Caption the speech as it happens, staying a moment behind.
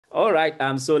All right.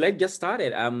 So let's get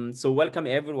started. So welcome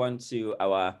everyone to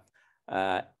our,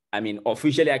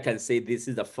 officially I can say this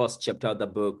is the first chapter of the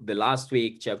book. The last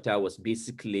week chapter was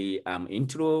basically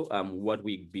intro, what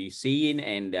we be seeing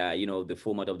and, the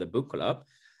format of the book club.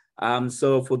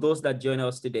 So for those that join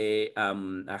us today,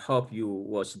 I hope you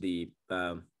watched the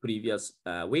previous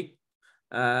week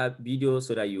video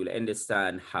so that you will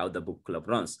understand how the book club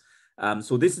runs.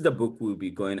 So this is the book we'll be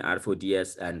going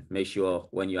r4ds, and make sure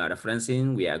when you are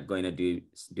referencing, we are going to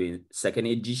doing second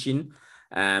edition.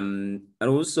 And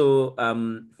also,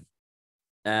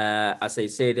 as I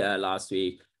said last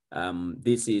week,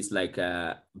 this is like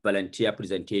a volunteer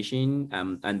presentation,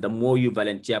 and the more you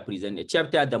volunteer present a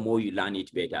chapter, the more you learn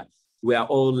it better. We are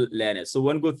all learners. So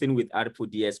one good thing with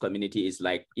r4ds community is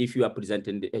like, if you are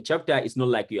presenting a chapter, it's not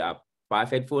like you are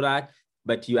perfect for that,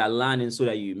 but you are learning so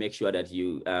that you make sure that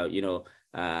you,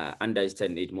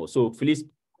 understand it more. So please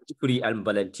free and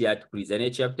volunteer to present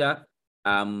a chapter.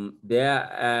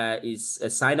 There is a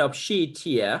sign-up sheet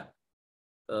here.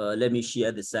 Let me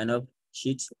share the sign-up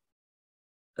sheet.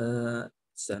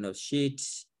 Sign-up sheet,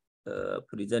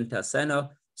 presenter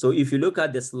sign-up. So if you look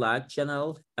at the Slack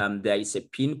channel, there is a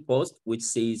pin post which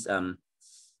says,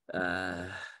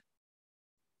 okay,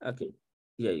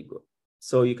 here you go.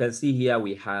 So you can see here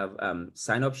we have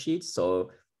sign-up sheets.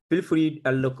 So feel free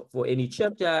to look for any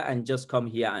chapter and just come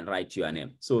here and write your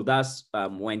name. So that's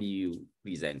when you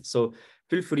present. So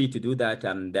feel free to do that.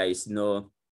 There is no,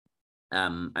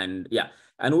 and yeah.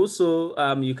 And also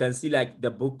you can see like the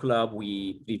book club,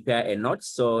 we prepare a note.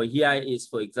 So here is,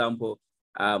 for example,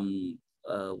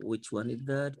 which one is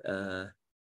that?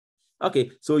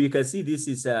 Okay, so you can see this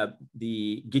is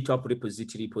the GitHub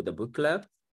repository for the book club.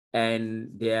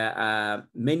 And there are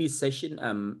many sessions.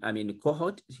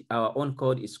 Cohort, our own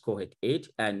code is Cohort 8,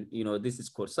 and this is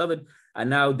Cohort 7. And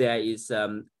now there is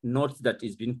notes that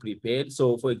is being prepared.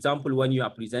 So for example, when you are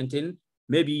presenting,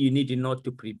 maybe you need a note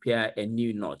to prepare a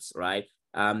new notes, right?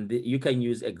 You can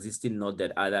use existing note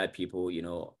that other people,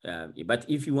 but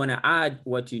if you want to add,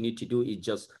 what you need to do is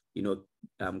just,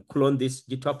 clone this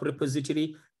GitHub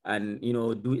repository and,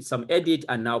 do some edit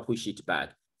and now push it back.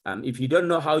 If you don't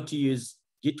know how to use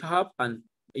GitHub and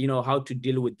how to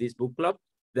deal with this book club,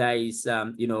 there is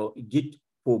Git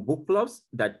for book clubs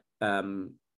that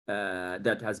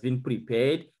that has been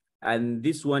prepared, and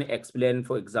this one explains,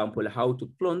 for example, how to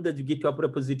clone the GitHub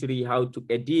repository, how to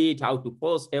edit, how to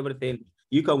post everything.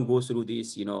 You can go through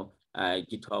this,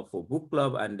 GitHub for book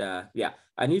club, and yeah.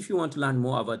 And if you want to learn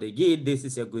more about the Git, this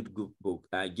is a good book,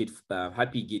 Git,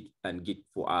 Happy Git and Git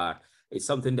for R. It's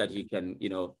something that you can,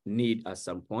 need at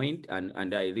some point,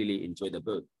 and I really enjoy the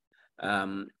book.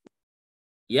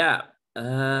 Yeah.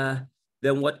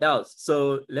 Then what else?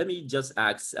 So let me just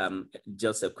ask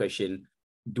just a question.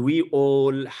 Do we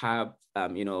all have, I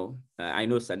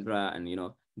know Sandra, and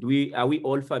are we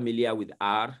all familiar with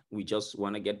R? We just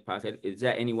want to get past it. Is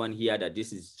there anyone here that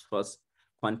this is first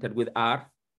contact with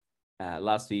R?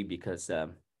 Last week, because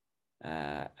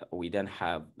we don't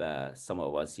have some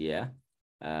of us here.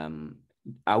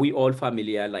 Are we all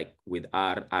familiar like with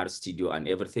R Studio and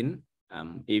everything?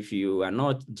 If you are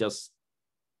not, just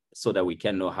so that we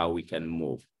can know how we can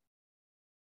move.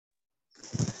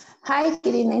 Hi,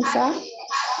 good evening, sir.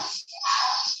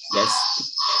 Yes,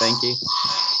 thank you.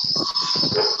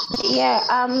 Yeah,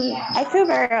 I feel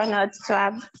very honored to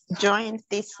have joined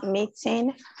this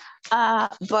meeting,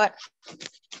 but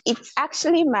it's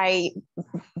actually my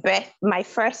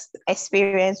first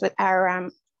experience with R.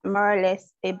 I'm more or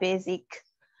less a basic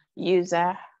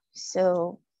user,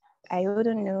 so I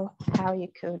wouldn't know how you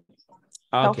could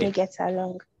help me get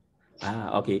along.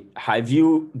 Okay.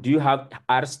 Do you have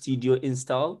R Studio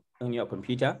installed on your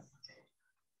computer?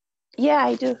 Yeah,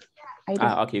 I do.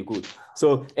 Okay, good.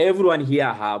 So everyone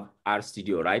here have R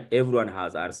Studio, right? Everyone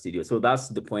has R Studio. So that's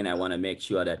the point. I want to make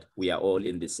sure that we are all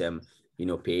in the same,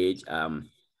 page.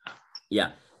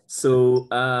 Yeah. So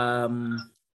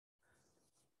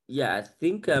yeah, I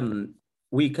think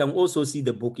we can also see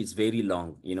the book is very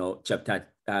long, chapter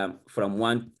from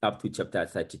 1 up to chapter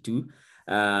 32.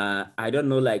 I don't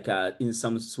know, like in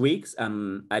some weeks,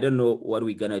 I don't know what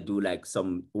we're gonna do, like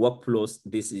some workflows.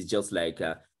 This is just like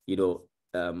a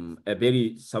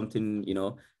very something,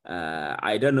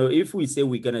 I don't know if we say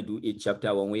we're gonna do each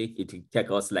chapter 1 week, it will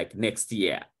take us like next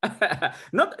year.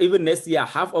 Not even next year,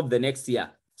 half of the next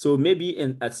year. So maybe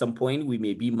at some point we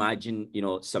may be merging,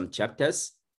 some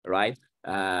chapters, right?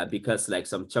 Because like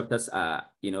some chapters are,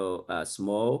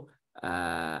 small.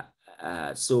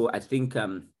 So I think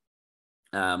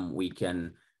we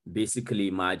can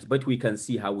basically merge, but we can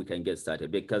see how we can get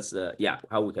started, because yeah,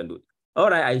 how we can do it. All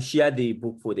right, I share the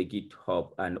book for the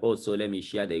GitHub, and also let me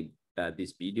share the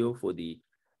this video for the,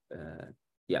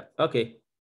 yeah, okay.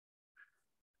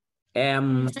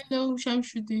 Hello,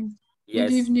 Shamsuddeen. Yes.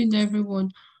 Good evening, everyone.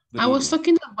 Good I was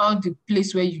evening. talking about the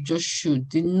place where you just showed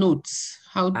the notes,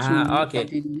 how to look at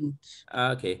the notes.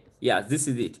 Okay. Yeah, this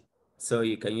is it. So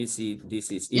you see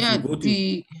this is, if Yeah, you go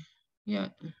to, yeah,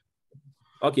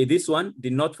 okay, this one, the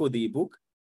note for the book.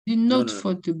 the No, note no, no.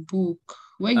 for the book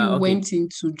where you Okay. went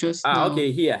into just now.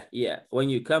 Okay, here, yeah. When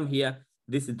you come here,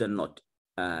 this is the note.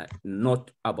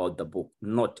 Not about the book,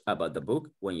 not about the book.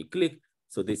 When you click,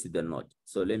 so this is the note.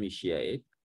 So let me share it.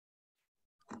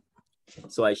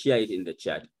 So I share it in the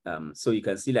chat. So you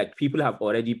can see like people have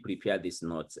already prepared these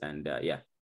notes, and yeah.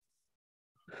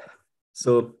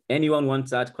 So anyone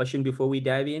wants that question before we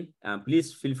dive in?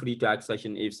 Please feel free to ask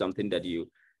question if something that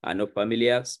you are not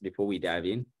familiar before we dive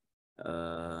in,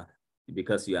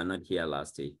 because you are not here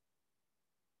last day.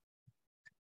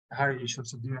 Hi,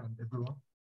 Shamsuddeen and everyone.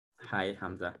 Hi,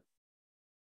 Hamza.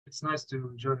 It's nice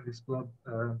to join this club.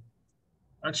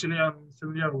 Actually, I'm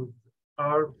familiar with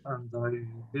R, and I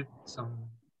did some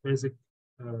basic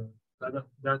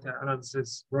data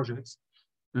analysis projects.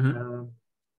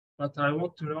 But I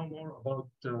want to know more about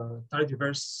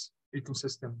tidyverse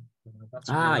ecosystem. That's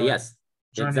yes,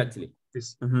 exactly.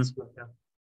 This club, yeah.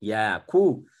 Yeah,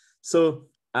 cool. So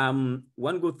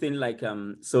one good thing, like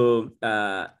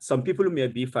some people may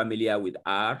be familiar with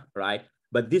R, right?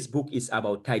 But this book is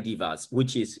about tidyverse,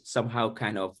 which is somehow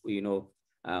kind of, you know,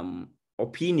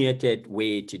 opinionated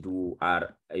way to do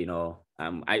R, you know.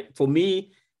 For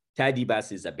me,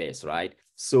 tidyverse is the best, right?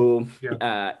 So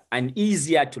yeah. And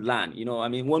easier to learn, you know. I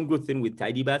mean, one good thing with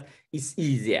tidyverse is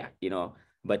easier, you know,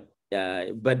 but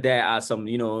there are some,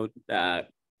 you know,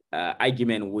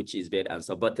 argument which is better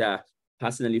answer. But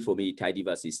personally, for me,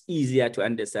 tidyverse is easier to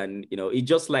understand. You know, it's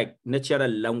just like natural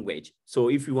language. So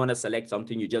if you want to select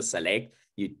something, you just select,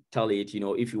 you tell it, you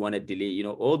know, if you want to delay, you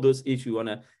know, all those, if you want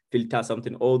to filter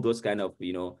something, all those kind of,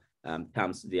 you know,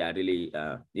 terms, they are really,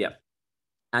 yeah.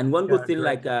 And one good thing,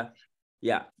 like,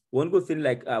 one good thing,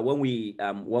 like when we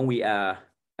are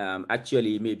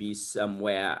actually maybe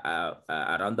somewhere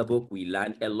around the book, we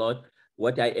learn a lot.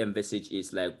 What I envisage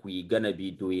is like we're gonna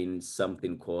be doing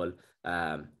something called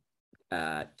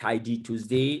Tidy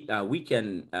Tuesday. We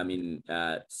can,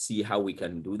 see how we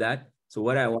can do that. So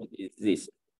what I want is this.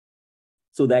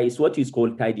 So that is what is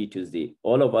called Tidy Tuesday.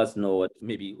 All of us know what,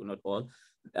 maybe not all.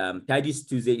 Tidy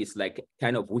Tuesday is like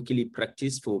kind of weekly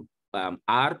practice for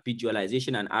R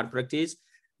visualization and R practice.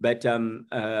 But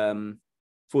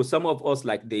for some of us,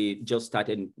 like they just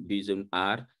started using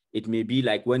R, it may be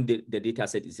like when the data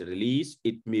set is released,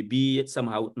 it may be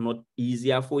somehow not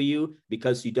easier for you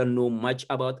because you don't know much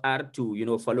about R to, you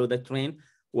know, follow the trend.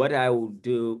 What I will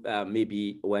do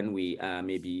maybe when we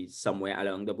maybe somewhere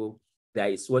along the book, there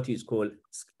is what is called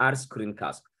R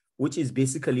screencast, which is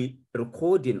basically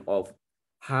recording of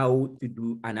how to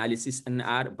do analysis in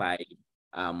R by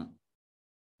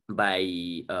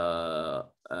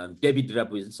David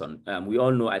Robinson. We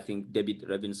all know, I think David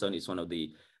Robinson is one of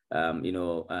the, you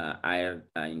know,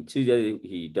 in Tuesday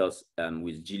he does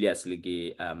with Julius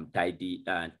Legge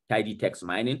tidy text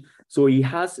mining. So he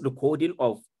has recording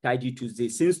of Tidy Tuesday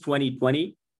since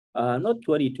 2020, not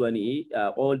 2020,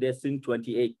 all day since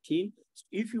 2018. So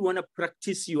if you want to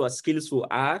practice your skills for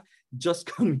R, just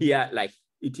come here. Like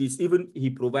it is even, he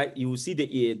provide, you will see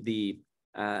the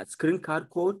screen card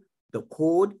code, the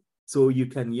code, so you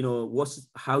can, you know, watch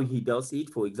how he does it.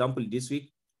 For example, this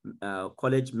week,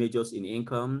 college majors in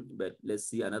income, but let's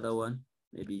see another one,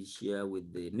 maybe share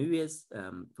with the newest,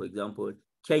 for example,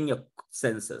 Kenya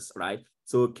census, right?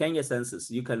 So Kenya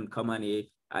census, you can come on here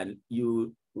and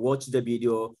you watch the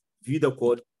video, view the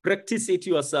code, practice it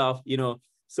yourself, you know.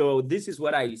 So this is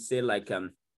what I say, like,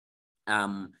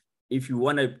 if you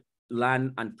want to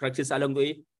learn and practice along the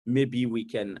way, maybe we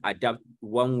can adapt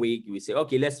 1 week. We say,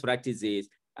 okay, let's practice this.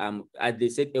 As they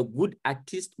said, a good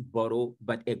artist borrow,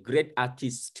 but a great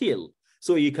artist steal.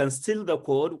 So you can steal the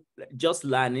code, just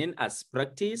learning as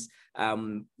practice.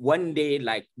 1 day,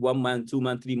 like 1 month, 2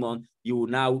 months, 3 months, you will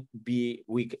now be,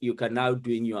 you can now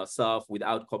doing yourself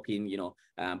without copying, you know,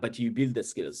 but you build the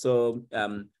skills. So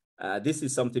this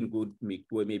is something good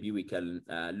where maybe we can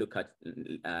look at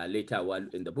later on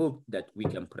in the book, that we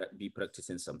can be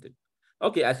practicing something.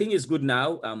 Okay, I think it's good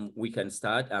now. We can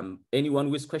start.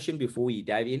 Anyone with question before we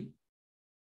dive in?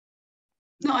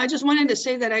 No, I just wanted to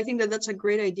say that I think that that's a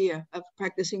great idea of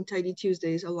practicing Tidy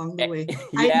Tuesdays along the way.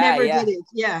 I never did it.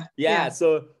 Yeah.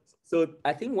 So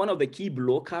I think one of the key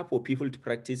blocker for people to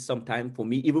practice sometime, for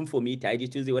me, even for me, Tidy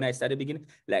Tuesday, when I started beginning,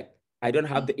 like I don't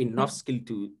have the enough skill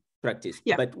to practice.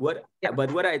 Yeah. But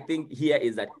what I think here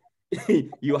is that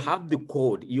you have the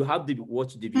code, you have to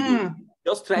watch the video.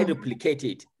 Just try to replicate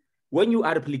it. When you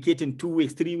are replicating 2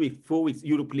 weeks, 3 weeks, 4 weeks,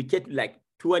 you replicate like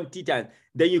 20 times.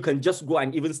 Then you can just go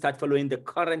and even start following the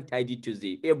current Tidy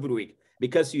Tuesday every week,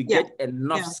 because you get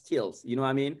enough skills. You know what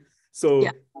I mean? So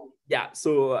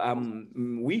so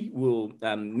we will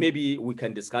maybe we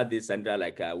can discuss this, and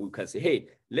we can say, hey,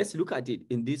 let's look at it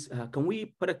in this. Can we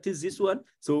practice this one?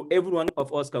 So every one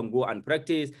of us can go and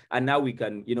practice, and now we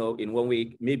can, you know, in 1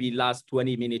 week, maybe last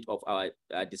 20 minutes of our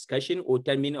discussion, or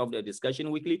 10 minutes of the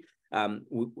discussion weekly.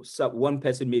 So one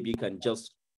person maybe can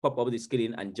just pop up the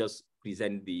screen and just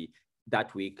present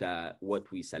that week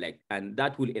what we select, and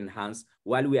that will enhance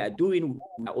while we are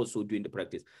also doing the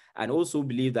practice. And also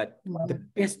believe that the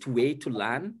best way to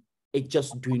learn is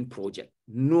just doing project,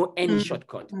 no any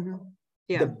shortcut.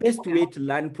 The best way to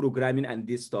learn programming and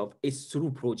this stuff is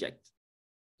through project.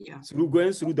 Through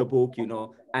going through the book, you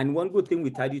know. And one good thing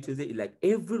with Tidy Tuesday is like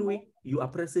every week you are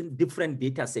pressing different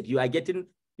data set. You are getting,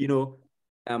 you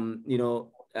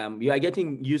are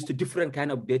getting used to different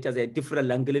kind of data, a different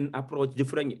Langolin approach,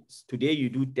 different. Today you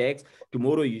do text,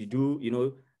 tomorrow you do, you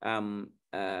know,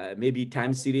 maybe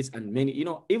time series, and many, you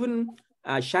know, even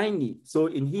Shiny. So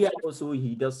in here also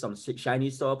he does some Shiny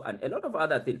stuff and a lot of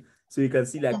other things. So you can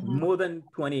see like more than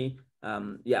 20.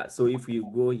 So if you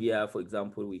go here, for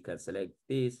example, we can select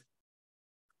this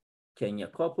Kenya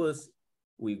corpus.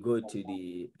 We go to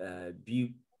the view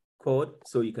code,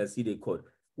 so you can see the code.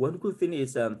 One good thing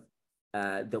is this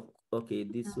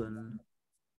one.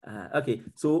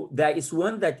 So there is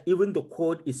one that even the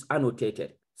code is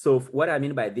annotated. So what I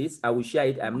mean by this, I will share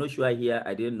it. I'm not sure here.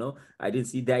 I didn't know. I didn't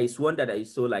see. There is one that I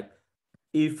saw, like,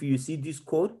 if you see this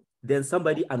code, then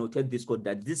somebody annotate this code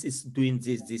that this is doing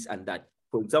this, this, and that.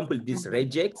 For example, this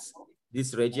regex,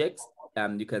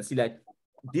 you can see like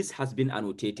this has been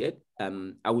annotated.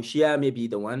 I will share maybe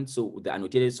the one, so the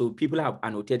annotated. So people have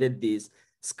annotated this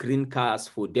screencast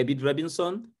for David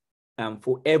Robinson.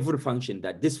 For every function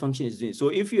that this function is doing. So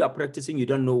if you are practicing, you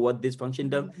don't know what this function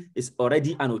does, it's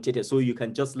already annotated. So you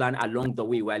can just learn along the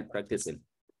way while practicing.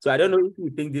 So I don't know if you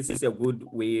think this is a good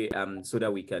way so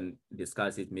that we can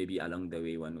discuss it maybe along the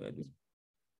way when we're doing.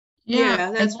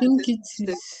 Yeah, I think it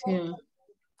is, yeah.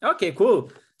 Okay,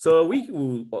 cool. So we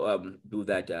will do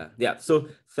that. So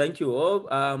thank you all.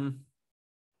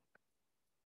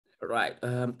 Right.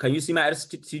 Can you see my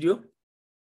studio?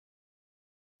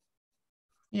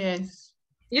 Yes.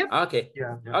 Yep. Okay.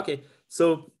 Yeah. Okay.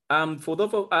 So for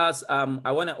those of us,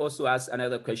 I want to also ask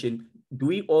another question. Do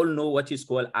we all know what is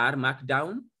called R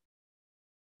Markdown?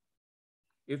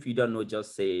 If you don't know,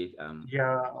 just say.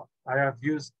 Yeah, I have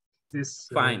used this.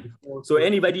 Fine. So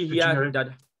anybody here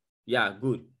that,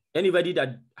 good. Anybody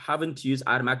that haven't used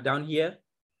R Markdown here?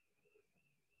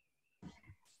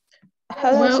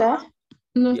 Hello, sir.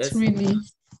 Not really.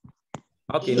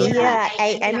 Okay.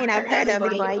 I mean, I've heard of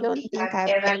it, but I don't think I've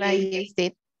ever used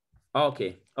it.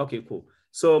 Okay. Okay, cool.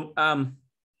 So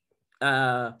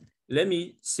let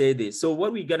me say this. So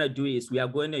what we're gonna do is we are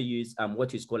going to use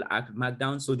what is called R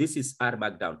Markdown. So this is R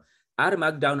Markdown. R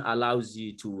Markdown allows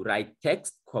you to write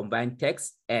text, combine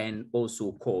text, and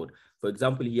also code. For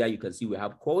example, here you can see we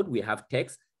have code, we have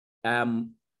text.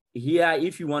 Here,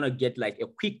 if you want to get like a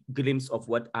quick glimpse of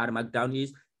what R Markdown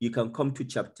is, you can come to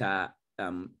chapter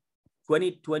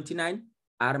 2029.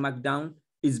 R Markdown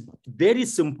is very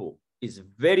simple. It's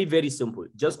very, very simple.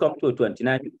 Just come to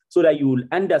 29 so that you will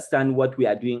understand what we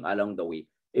are doing along the way.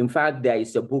 In fact, there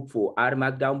is a book for R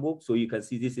Markdown book. So you can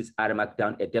see this is R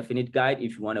Markdown, a definite guide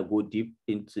if you want to go deep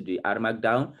into the R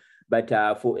Markdown. But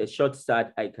for a short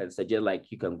start, I can suggest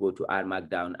like you can go to R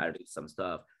Markdown and read some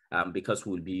stuff because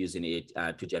we'll be using it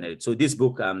to generate. So this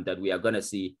book that we are going to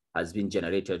see has been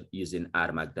generated using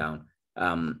R Markdown.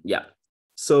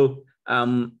 So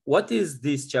what is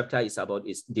this chapter is about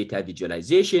is data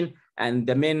visualization. And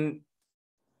the main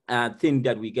thing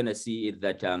that we're going to see is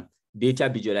that data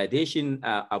visualization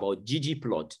about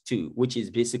ggplot2, which is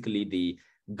basically the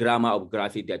grammar of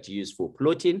graphic that you use for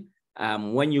plotting.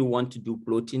 When you want to do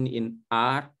plotting in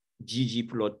R,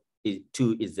 ggplot2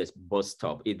 is the bus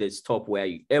stop. It's the stop where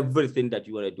everything that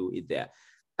you want to do is there.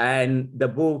 And the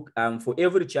book, for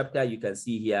every chapter, you can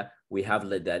see here, we have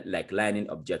like learning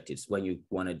objectives when you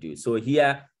want to do. So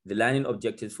here, the learning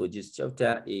objectives for this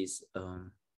chapter is,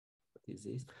 what is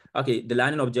this? Okay, the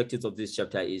learning objectives of this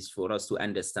chapter is for us to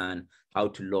understand how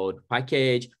to load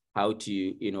package, how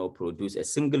to, produce a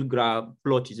single graph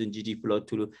plot using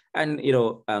ggplot2, and,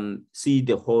 see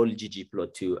the whole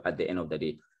ggplot2 at the end of the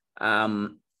day.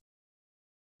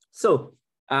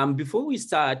 Before we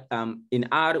start, in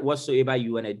R, whatsoever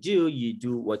you want to do, you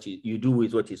do what you do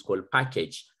with what is called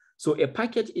package. So a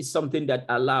package is something that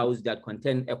allows, that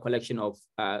contain a collection of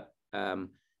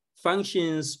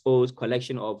functions or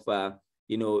collection of,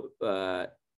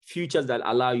 features that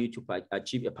allow you to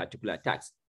achieve a particular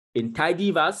task. In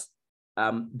tidyverse,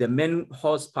 the main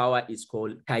horsepower is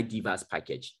called tidyverse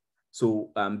package.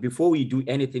 So before we do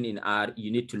anything in R,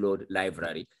 you need to load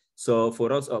library. So for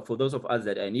those of us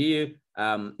that are new,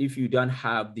 if you don't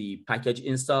have the package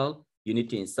installed, you need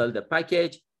to install the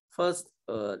package first.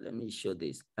 Let me show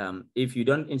this. If you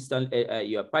don't install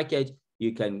your package,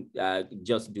 you can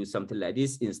just do something like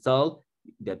this: install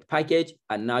the package,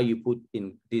 and now you put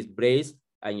in this brace,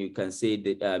 and you can say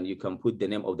that you can put the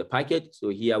name of the package. So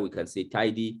here we can say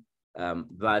tidy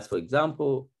verse, for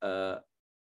example.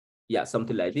 Yeah,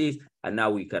 something like this, and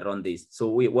now we can run this. So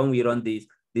when we run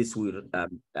this will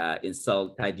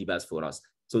install tidyverse for us.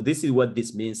 So this is what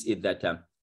this means, is that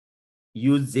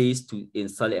use this to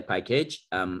install a package.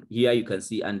 Here you can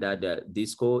see under the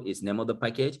disco is name of the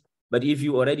package. But if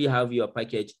you already have your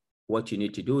package, what you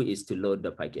need to do is to load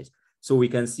the package. So we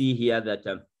can see here that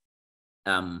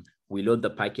we load the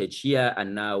package here,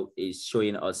 and now it's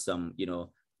showing us some,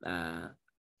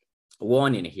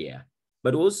 warning here.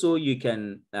 But also you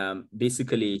can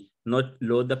basically not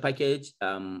load the package.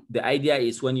 The idea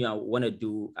is when you want to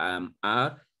do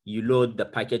R, you load the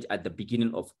package at the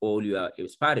beginning of all your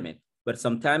experiment. But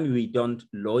sometimes we don't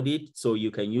load it, so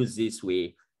you can use this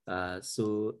way.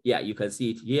 So yeah, you can see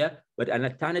it here. But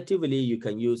alternatively, you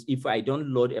can use, if I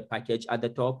don't load a package at the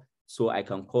top, so I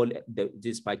can call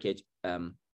this package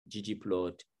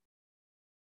ggplot.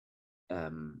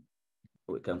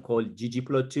 We can call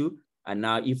ggplot2. And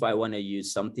now if I want to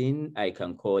use something, I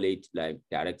can call it like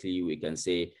directly. We can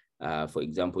say, for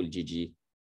example,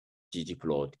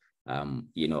 ggplot.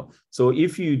 So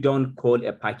if you don't call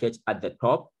a package at the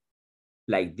top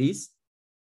like this,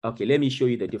 okay, let me show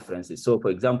you the differences. So for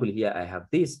example, here I have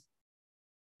this,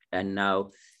 and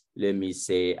now let me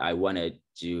say I wanted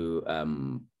to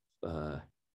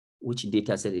which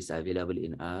data set is available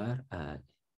in R.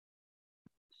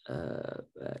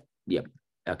 Yeah,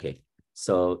 okay.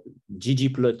 So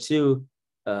ggplot2,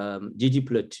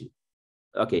 ggplot2.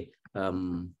 Okay.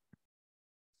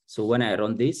 So when I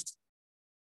run this,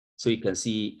 so you can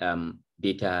see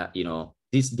data,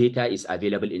 this data is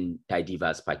available in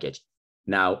tidyverse package.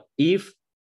 Now, if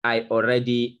I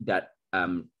already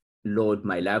load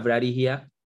my library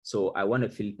here, so I want to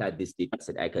filter this data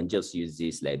set, I can just use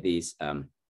this like this.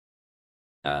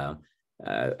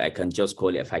 I can just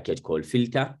call a package called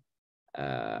filter.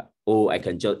 Or I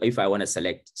can just, if I want to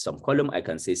select some column, I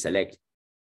can say select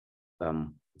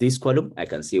this column, I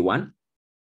can say 1,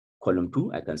 column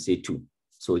 2, I can say 2.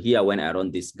 So here, when I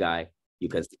run this guy, you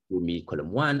can see me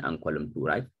column 1 and column 2,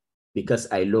 right? Because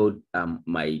I load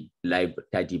my live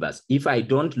tidyverse. If I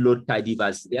don't load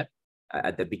tidyverse here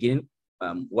at the beginning,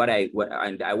 and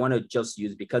I want to just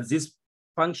use, because this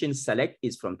function select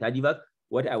is from tidyverse,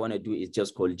 what I want to do is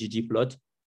just call ggplot.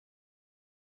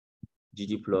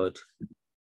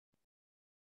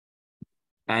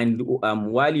 And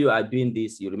while you are doing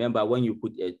this, you remember when you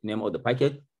put a name of the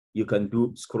packet, you can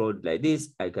do scroll like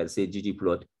this. I can say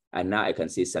ggplot, and now I can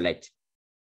say select.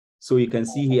 So you can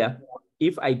see here,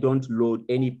 if I don't load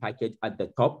any package at the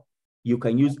top, you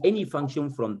can use any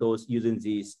function from those using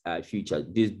this feature,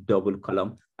 this double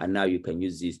column, and now you can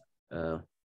use this.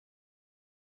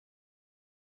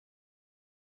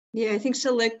 Yeah, I think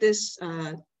select this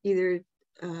either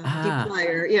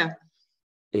deployer, yeah.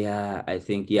 Yeah, I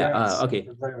think, yeah, okay.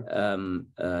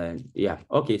 Yeah,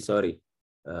 okay, sorry.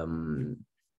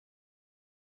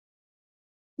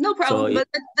 No problem, so but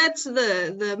that's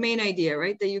the main idea,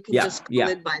 right? That you can just call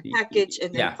it by package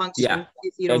and then function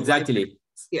if you don't exactly. Like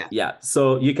it. Yeah.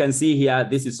 So you can see here,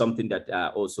 this is something that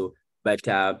also, but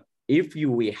if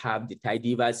we have the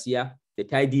tidyverse here, the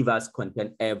tidyverse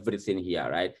contain everything here,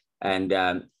 right? And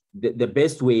the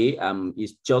best way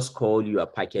is just call your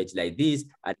package like this,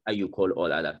 and you call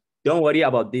all other. Don't worry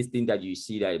about this thing that you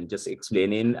see that I'm just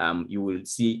explaining. You will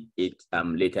see it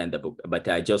later in the book, but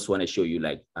I just want to show you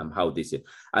like how this is.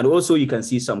 And also you can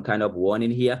see some kind of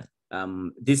warning here.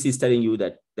 This is telling you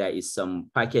that there is some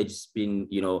package been,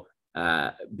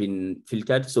 been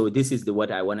filtered. So this is what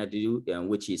I want to do,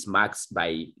 which is marks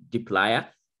by deployer.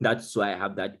 That's why I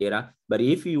have that error. But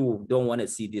if you don't want to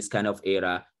see this kind of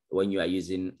error when you are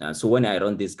using, so when I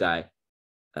run this guy,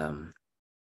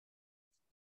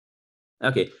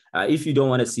 okay, if you don't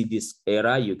want to see this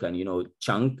error, you can,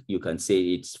 chunk, you can say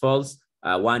it's false.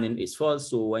 1 is false.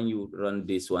 So when you run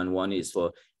this 1 is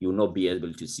false, you will not be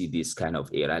able to see this kind of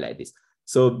error like this.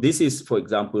 So this is, for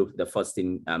example, the first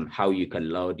thing, how you can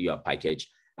load your package.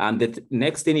 And the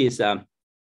next thing is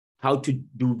how to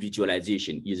do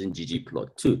visualization using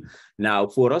ggplot2. Now,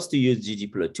 for us to use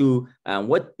ggplot2,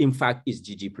 what in fact is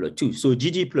ggplot2? So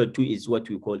ggplot2 is what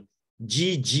we call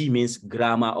GG means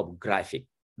grammar of graphic.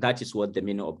 That is what the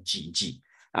meaning of GG.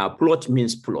 Plot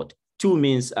means plot. 2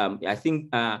 means, I think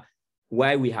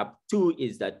why we have 2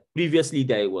 is that previously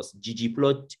there was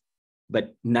ggplot,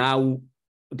 but now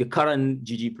the current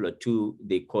ggplot2,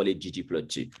 they call it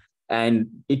ggplot2. And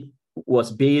it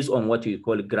was based on what we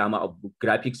call grammar of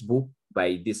graphics book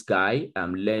by this guy,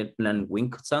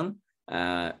 Wickham.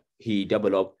 He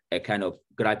developed a kind of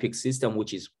graphic system,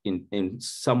 which is in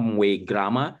some way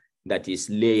grammar that is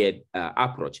layered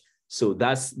approach. So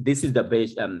this is the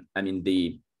base,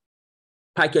 the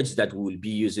package that we'll be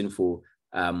using for,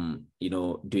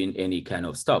 doing any kind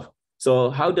of stuff. So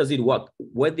how does it work?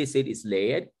 What they said is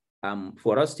layered.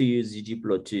 For us to use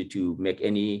ggplot2 to make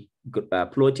any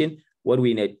plotting, what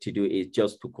we need to do is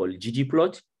just to call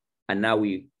ggplot, and now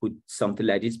we put something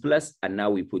like this plus, and now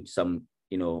we put some,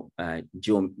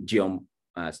 geom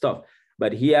stuff.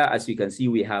 But here, as you can see,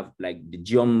 we have like the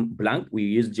geom blank. We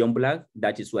use geom blank.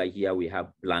 That is why here we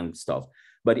have blank stuff.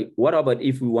 But what about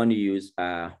if we want to use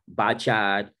bar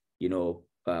chart,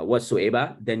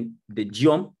 whatsoever, then the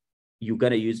geom you're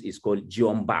gonna use is called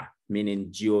geom bar,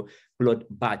 meaning geoplot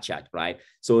bar chart, right?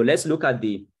 So let's look at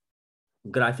the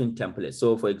graphing template.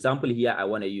 So for example, here I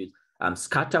want to use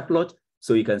scatter plot.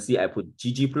 So you can see I put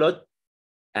ggplot,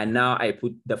 and now I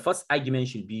put the first argument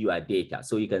should be your data.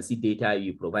 So you can see data,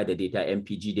 you provide the data,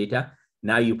 MPG data.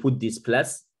 Now you put this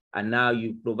plus, and now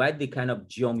you provide the kind of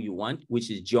geom you want, which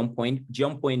is geom point.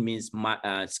 Geom point means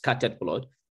scattered plot.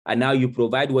 And now you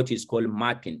provide what is called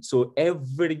mapping. So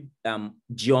every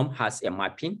geom has a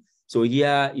mapping. So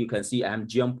here you can see I'm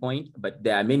geom point, but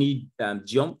there are many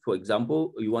geom. For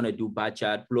example, you want to do bar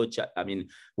chart, flow chart,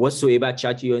 whatsoever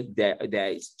chart there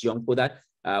is geom for that.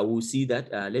 We'll see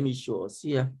that. Let me show us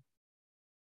here.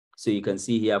 So you can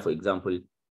see here, for example,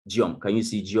 geom. Can you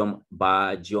see geom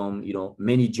bar, geom,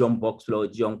 many geom box flow,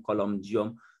 geom column,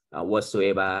 geom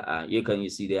whatsoever. You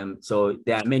see them. So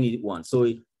there are many ones. So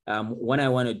when I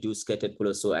want to do scattered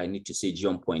plot, so I need to say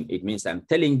geom point. It means I'm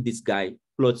telling this guy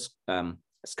plots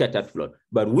scattered plot,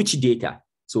 but which data?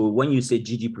 So when you say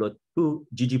ggplot,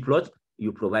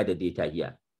 you provide the data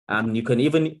here. You can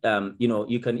even,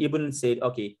 you can even say,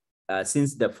 okay,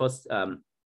 since the first,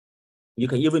 you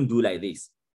can even do like this.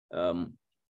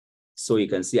 So you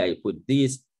can see I put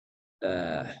this.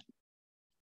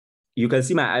 You can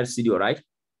see my RStudio, right?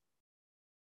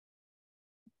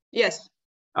 Yes.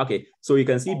 Okay, so you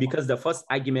can see because the first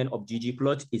argument of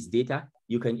ggplot is data,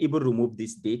 you can even remove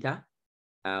this data.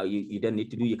 You don't need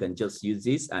to do, you can just use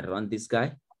this and run this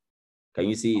guy. Can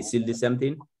you see it's still the same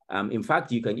thing? In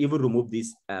fact, you can even remove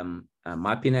this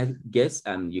mapping, I guess,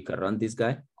 and you can run this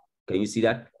guy. Can you see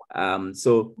that?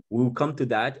 So we'll come to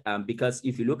that because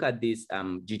if you look at this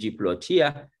ggplot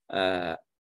here,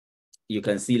 you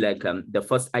can see like the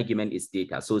first argument is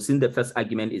data. So since the first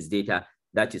argument is data,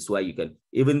 that is why you can,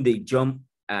 even the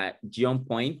geom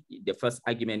point, the first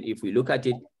argument, if we look at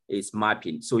it, is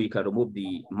mapping. So you can remove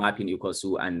the mapping equals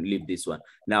to and leave this one.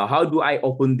 Now, how do I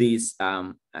open this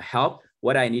help?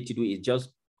 What I need to do is just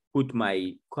put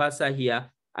my cursor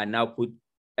here and now put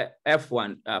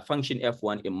F1, function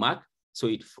F1 in Mac. So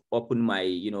it open my,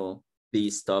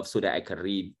 this stuff so that I can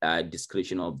read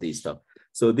description of this stuff.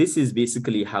 So this is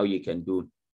basically how you can do.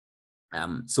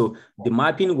 So the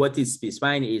mapping, what is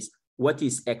specifying is what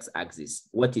is X-axis,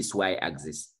 what is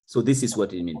Y-axis. So this is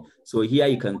what it means. So here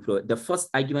you can plot. The first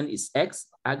argument is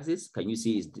X-axis. Can you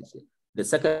see? Is this? The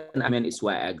second argument is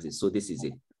Y-axis. So this is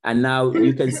it. And now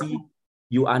you can see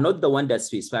you are not the one that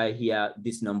specify here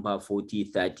this number 40,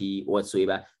 30,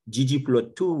 whatsoever.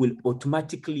 ggplot2 will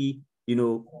automatically,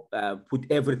 put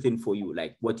everything for you,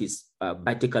 like what is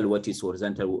vertical, what is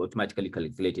horizontal, will automatically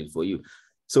calculate it for you.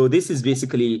 So this is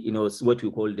basically, what we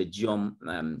call the geom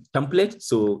template.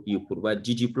 So you provide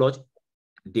ggplot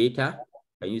data.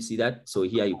 Can you see that? So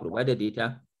here you provide the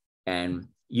data and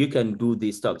you can do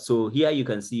this stuff. So here you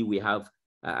can see we have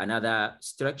another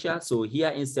structure. So here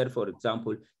instead, for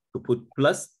example, to put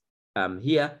plus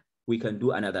here, we can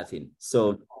do another thing.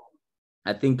 So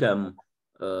I think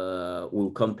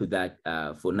we'll come to that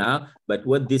for now. But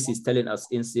what this is telling us,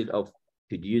 instead of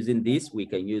using this, we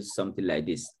can use something like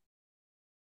this.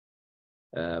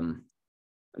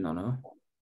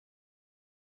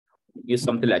 Use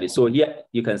something like this. So here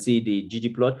you can see the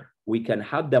ggplot. We can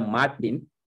have the mapping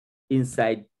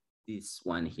inside this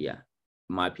one here,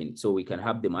 mapping. So we can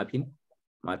have the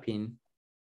mapping,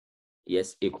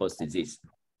 yes, equals to this.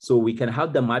 So we can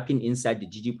have the mapping inside the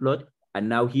ggplot. And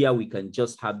now here we can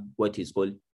just have what is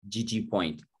called gg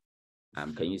point.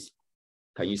 Can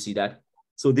Can you see that?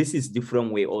 So this is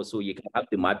different way also. You can have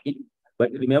the mapping,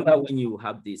 but remember when you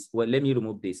have this, well, let me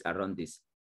remove this around this.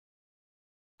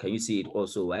 Can you see it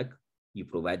also work? You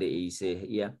provide the AEC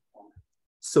here.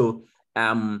 So,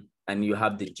 and you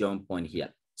have the jump point here.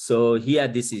 So here,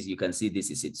 this is, you can see this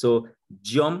is it. So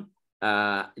jump,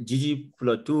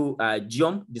 ggplot2,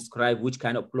 jump, describe which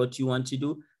kind of plot you want to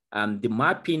do. The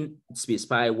mapping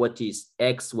specify what is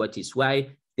X, what is Y.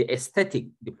 The aesthetic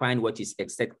define what is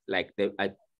aesthetic, like the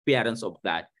appearance of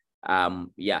that.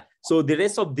 Yeah, so the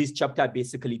rest of this chapter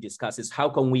basically discusses how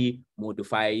can we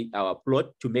modify our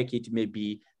plot to make it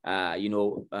maybe,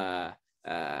 to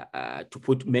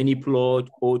put many plot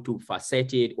or to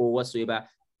facet it or whatsoever,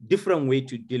 different way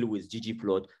to deal with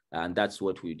ggplot, and that's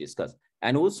what we discuss.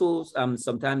 And also,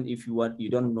 sometimes if you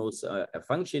don't know a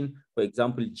function, for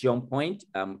example, jump point,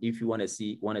 if you want to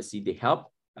see the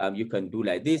help, you can do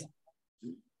like this.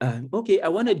 Okay, I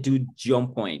want to do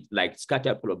jump point like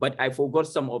scatter plot, but I forgot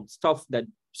some of stuff that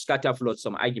scatter plot,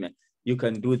 some argument. You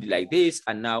can do it like this,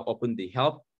 and now open the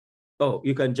help. Oh,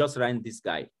 you can just run this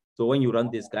guy. So when you run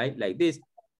this guy like this,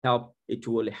 help, it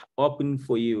will open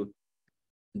for you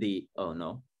the, oh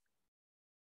no.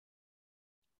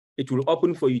 It will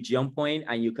open for you jump point,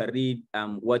 and you can read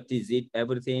what is it,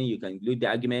 everything. You can include the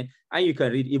argument, and you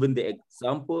can read even the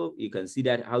example. You can see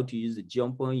that how to use the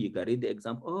jump point. You can read the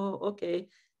example. Oh, okay,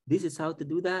 this is how to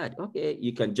do that. Okay,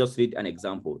 you can just read an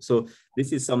example. So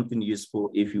this is something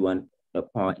useful if you want to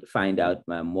find out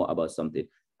more about something.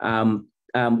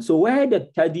 So where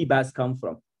did tidyverse come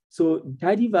from? So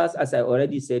tidyverse, as I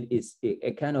already said, is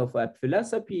a kind of a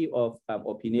philosophy of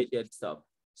opinionated stuff.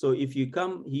 So if you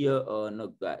come here,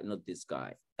 not this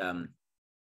guy,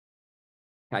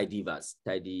 tidyverse.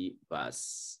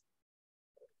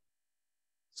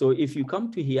 So if you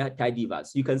come to here,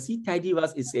 tidyverse, you can see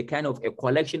tidyverse is a kind of a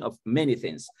collection of many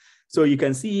things. So you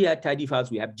can see here,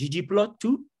 tidyverse, we have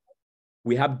ggplot2,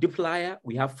 we have dplyr,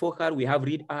 we have forcar, we have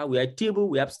readr, we have table,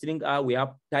 we have stringr, we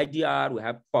have tidyr, we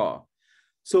have for.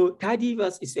 So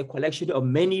tidyverse is a collection of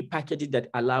many packages that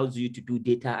allows you to do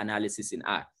data analysis in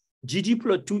R.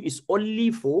 ggplot2 is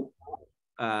only for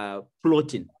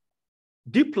plotting.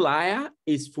 dplyr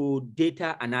is for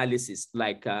data analysis,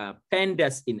 like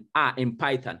pandas in R in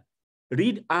Python.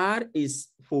 readr is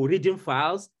for reading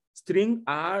files.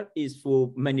 stringr is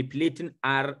for manipulating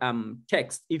R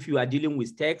text. If you are dealing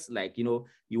with text, like you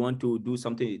want to do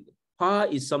something. par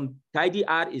is some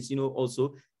tidyr is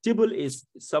also. Table is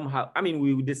somehow. I mean,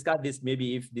 we will discuss this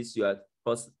maybe if this is your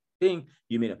first thing,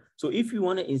 you may know. So if you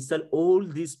want to install all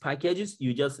these packages,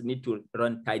 you just need to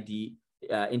run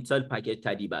install package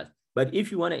tidyverse. But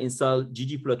if you want to install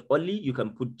ggplot only, you can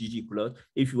put ggplot.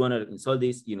 If you want to install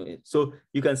this, so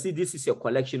you can see this is a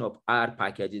collection of R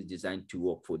packages designed to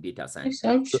work for data science.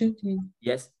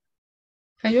 Yes.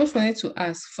 I just wanted to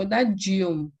ask for that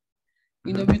geom,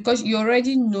 because you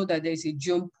already know that there's a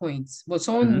geom point, but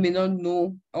someone may not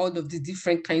know all of the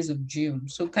different kinds of geom.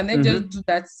 So can I just do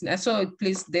that? I saw a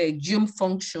place there, geom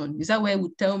function. Is that where it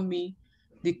would tell me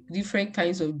the different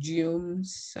kinds of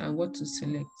geoms and what to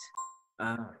select?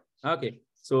 Okay.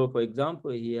 So for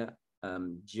example here,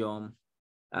 geom,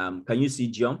 can you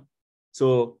see geom?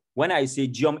 So when I say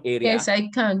geom area. Yes, I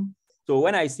can. So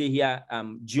when I say here,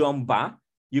 geom bar,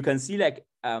 you can see like,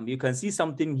 you can see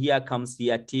something here comes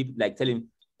here, tip, like telling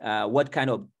what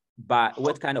kind of bar,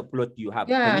 what kind of plot you have.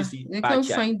 Yeah, can you see they can't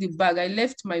find the bag. I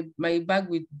left my bag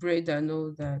with bread and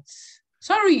all that.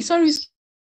 Sorry.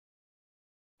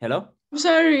 Hello? I'm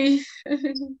sorry.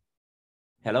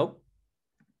 Hello?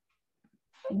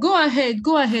 Go ahead,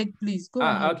 please. Go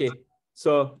ahead. Okay.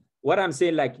 So what I'm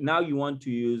saying, like now you want to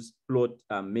use plot,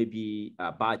 maybe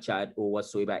a bar chart or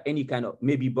whatsoever, any kind of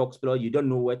maybe box plot, you don't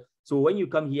know what. So when you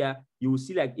come here, you will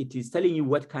see like it is telling you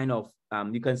what kind of,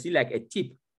 you can see like a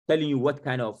tip telling you what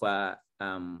kind of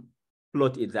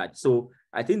plot is that. So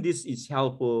I think this is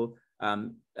helpful,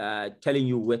 telling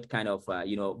you what kind of,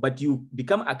 but you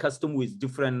become accustomed with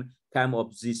different kind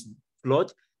of this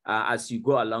plot as you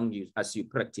go along, as you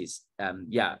practice.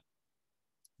 Yeah,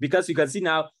 because you can see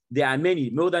now there are many,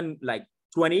 more than like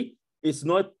 20. It's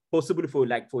not possible for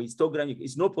histogram.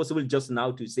 It's not possible just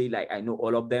now to say like I know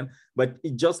all of them, but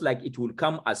it just like it will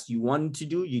come as you want to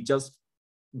do. You just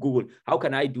Google how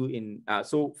can I do in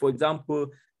so for example,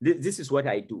 this is what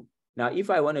I do. Now if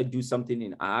I want to do something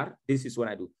in R, this is what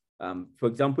I do. For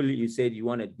example, you said you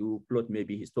want to do plot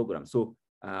maybe histogram. So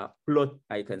plot,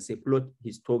 I can say plot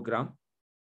histogram,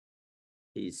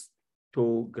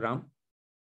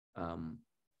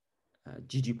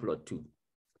 ggplot2.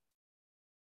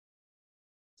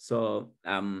 So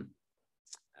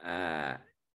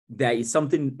there is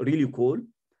something really cool.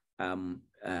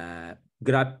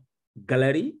 Grab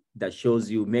gallery that shows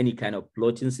you many kind of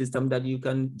plotting system that you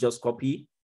can just copy.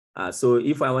 So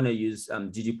if I want to use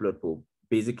ggplot for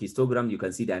basic histogram, you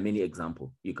can see there are many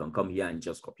examples. You can come here and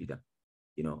just copy them.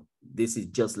 You know, this is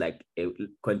just like a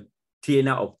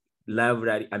container of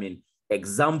library,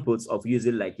 examples of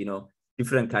using, like, you know,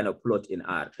 different kind of plot in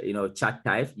R. You know, chart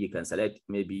type, you can select,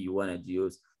 maybe you want to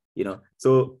use, you know.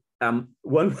 So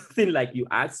one thing, like you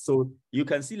asked, so you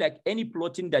can see like any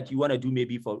plotting that you want to do,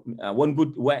 maybe for one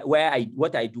good,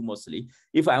 what I do mostly,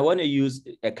 if I want to use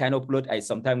a kind of plot, I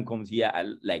sometimes come here, I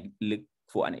like look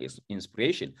for an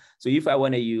inspiration. So if I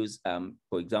want to use,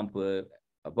 for example,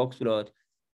 a box plot,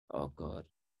 oh God,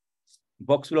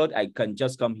 box plot, I can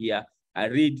just come here, I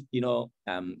read,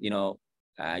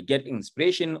 get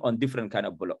inspiration on different kind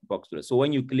of box plot. So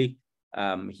when you click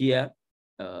here,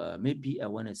 maybe I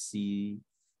want to see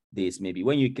this. Maybe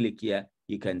when you click here,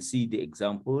 you can see the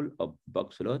example of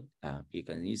box plot.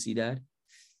 You see that?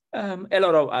 A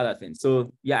lot of other things.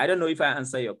 So yeah, I don't know if I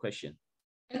answer your question.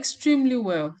 Extremely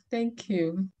well, thank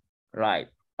you. Right.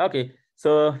 Okay.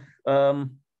 So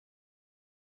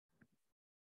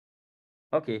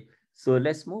okay. So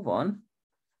let's move on.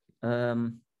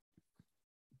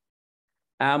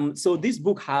 So this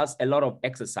book has a lot of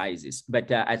exercises,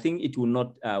 but I think it will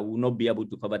not be able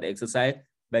to cover the exercise.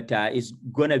 But it's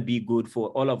gonna be good for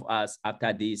all of us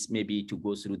after this, maybe to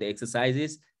go through the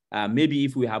exercises. Maybe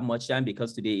if we have much time,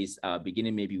 because today is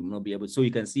beginning, maybe we will not be able. So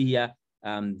you can see here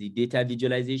the data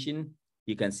visualization.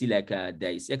 You can see like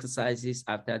there is exercises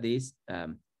after this.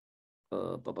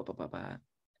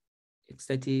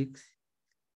 Aesthetics.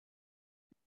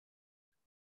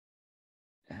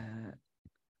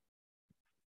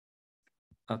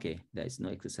 Okay, there is no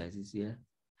exercises here.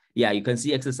 Yeah, you can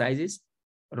see exercises.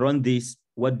 Run this.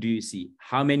 What do you see?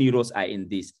 How many rows are in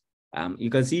this? You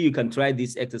can see, you can try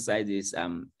these exercises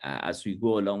as we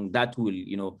go along. That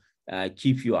will,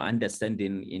 keep your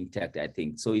understanding intact, I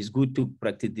think. So it's good to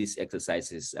practice these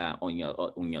exercises on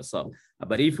yourself.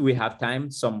 But if we have time,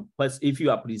 if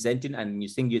you are presenting and you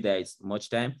think there is much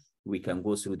time, we can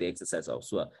go through the exercise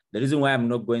also. The reason why I'm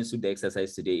not going through the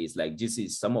exercise today is like,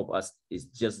 some of us is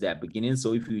just their beginning.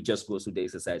 So if you just go through the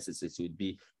exercises, it would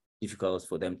be difficult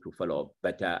for them to follow up.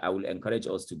 But I will encourage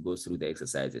us to go through the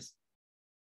exercises.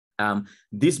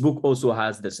 This book also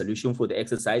has the solution for the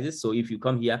exercises. So if you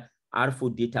come here,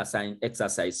 R4 data science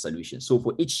exercise solution. So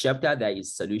for each chapter, there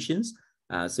is solutions.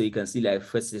 So you can see like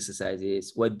first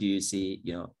exercises, what do you see?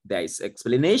 There is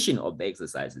explanation of the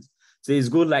exercises. So it's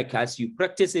good, like as you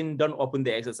practicing, don't open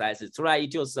the exercises, try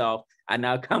it yourself, and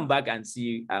I'll come back and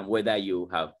see whether you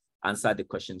have answered the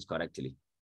questions correctly.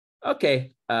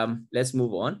 Okay, let's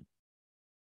move on.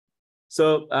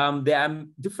 So there are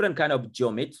different kind of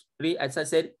geometry, as I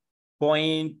said,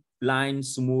 point, line,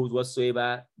 smooth,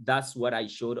 whatsoever. That's what I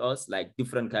showed us, like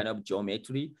different kind of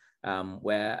geometry,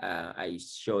 where I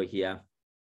show here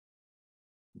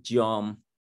geom,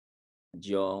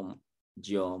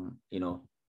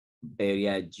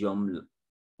 area, geom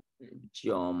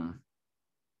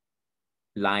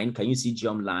line. Can you see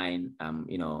geom line,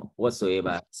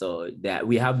 whatsoever? So that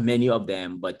we have many of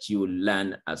them, but you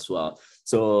learn as well.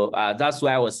 So that's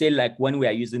why I was saying, like, when we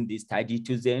are using this Tidy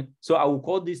Tuesday, so I will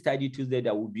call this Tidy Tuesday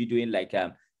that we'll be doing like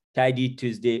Tidy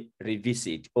Tuesday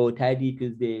revisit or Tidy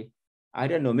Tuesday. I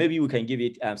don't know, maybe we can give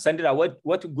it, Sandra, what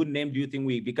good name do you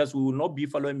think because we will not be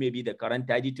following maybe the current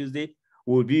Tidy Tuesday,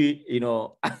 we'll be,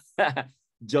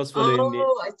 just following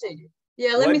I see.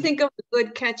 Yeah, let me think of a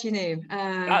good catchy name.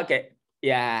 Okay.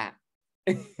 Yeah.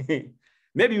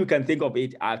 Maybe we can think of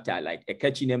it after, like a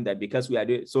catchy name, that because we are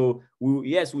doing, so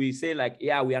we say like,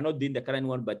 yeah, we are not doing the current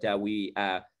one, but we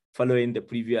are following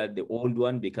the old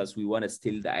one, because we want to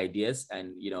steal the ideas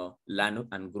and, learn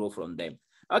and grow from them.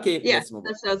 Okay, yeah, let's move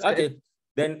on. That sounds okay. Good.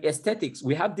 Then aesthetics,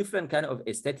 we have different kind of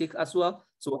aesthetic as well.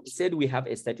 So I said we have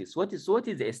aesthetics. What is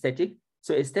the aesthetic?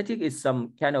 So aesthetic is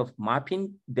some kind of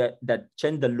mapping that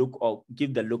change the look of,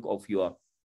 give the look of your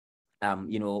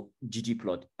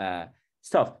ggplot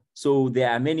stuff. So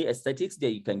there are many aesthetics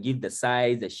that you can give, the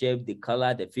size, the shape, the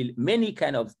color, the feel, many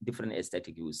kind of different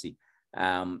aesthetic you will see.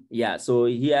 Yeah, so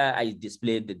here I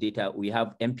displayed the data. We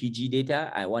have MPG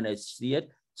data. I want to see it.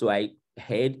 So I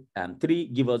had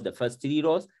give us the first 3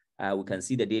 rows. We can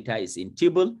see the data is in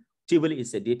table. Table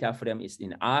is a data frame, is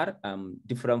in R,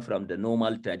 different from the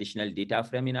normal traditional data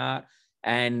frame in R.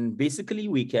 And basically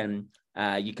we can,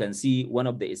 you can see one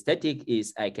of the aesthetic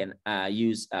is I can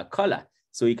use a color.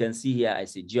 So you can see here, I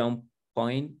see geom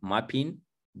point mapping.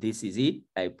 This is it.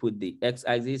 I put the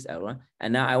x-axis around.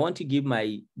 And now I want to give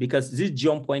because this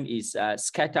geom point is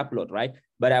scatter plot, right?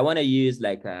 But I want to use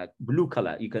like a blue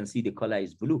color. You can see the color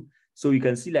is blue. So you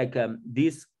can see like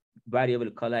this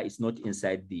variable color is not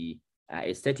inside the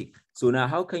aesthetic. So now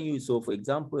how can you, so for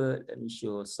example, let me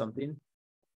show something.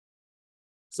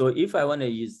 So if I want to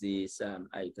use this,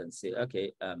 I can say,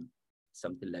 okay,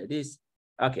 something like this.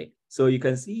 Okay, so you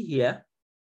can see here,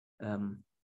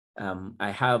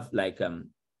 I have like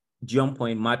geom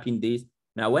point mapping this.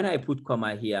 Now, when I put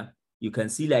comma here, you can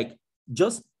see like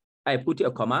just I put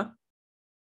a comma,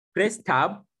 press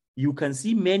tab, you can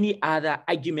see many other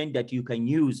arguments that you can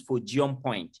use for geom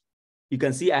point. You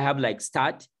can see I have like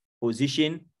start,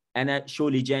 position, and show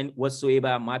legend,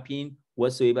 whatsoever, mapping,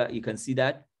 whatsoever, you can see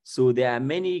that. So there are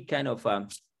many kind of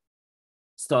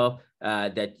stuff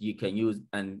that you can use,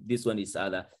 and this one is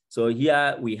other. So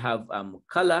here we have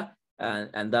color,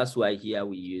 and that's why here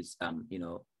we use you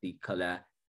know, the color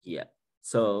here.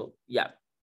 So yeah,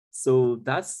 so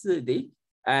that's the,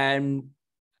 and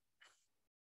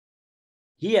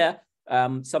here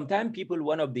sometimes people,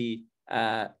 one of the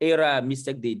error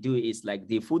mistake they do is like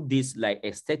they put this like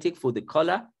aesthetic for the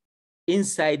color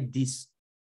inside this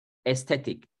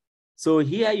aesthetic. So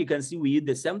here you can see we use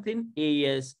the same thing,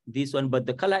 AES, this one, but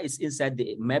the color is inside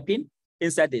the mapping,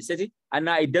 inside the aesthetic, and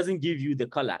now it doesn't give you the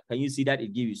color. Can you see that?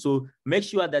 It gives you. So make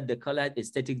sure that the color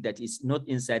aesthetic that is not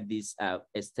inside this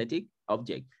aesthetic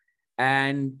object.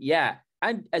 And yeah,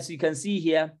 and as you can see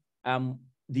here,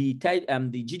 the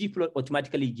ggplot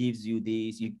automatically gives you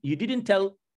this. You didn't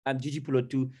tell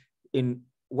ggplot to in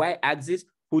y-axis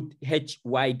put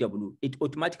HYW. It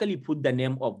automatically put the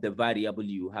name of the variable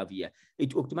you have here.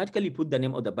 It automatically put the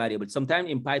name of the variable. Sometimes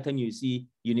in Python, you see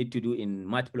you need to do in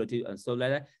matplotlib and stuff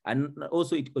like that. And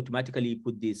also it automatically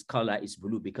put this color is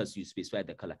blue because you specify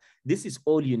the color. This is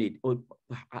all you need.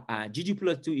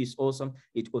 ggplot2 is awesome.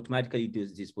 It automatically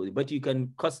does this for you, but you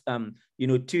can you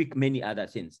know, tweak many other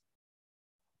things.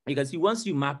 You can see once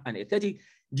you map an aesthetic,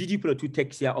 ggplot2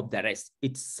 takes care of the rest.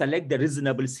 It select the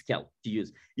reasonable scale to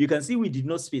use. You can see we did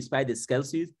not specify the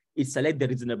scales used. It select the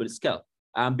reasonable scale.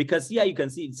 Because here you can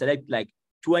see it select like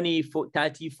 20,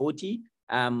 30, 40.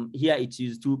 Here it's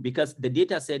used to, because the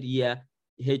data set here,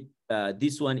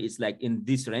 this one is like in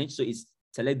this range. So it's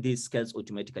select these scales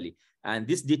automatically. And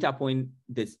this data point,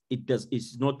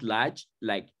 it's not large,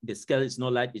 like the scale is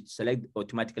not large, it select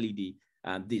automatically the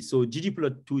this. So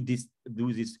ggplot2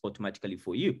 do this automatically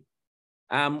for you.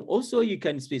 Also, you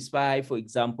can specify, for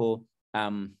example,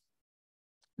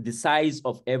 the size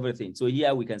of everything. So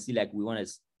here we can see like we want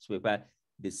to specify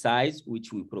the size,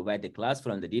 which we provide the class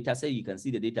from the data set. You can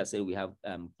see the data set we have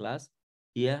class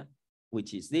here,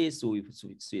 which is this. So we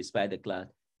specify the class.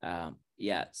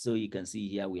 Yeah, so you can see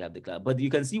here we have the class. But you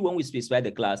can see when we specify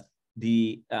the class,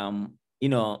 the you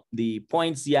know, the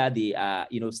points here, they are,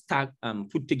 you know, stacked,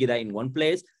 put together in one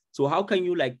place. So how can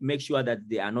you like make sure that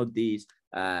they are not these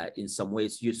in some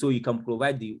ways? So you can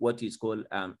provide the what is called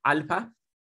alpha,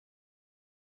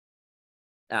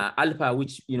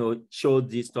 which, you know, shows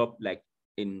this stuff like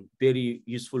in very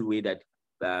useful way that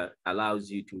allows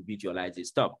you to visualize this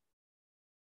stuff.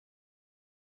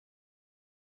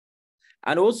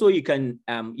 And also you can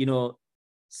you know,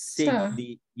 set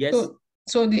the yes.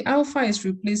 So the alpha is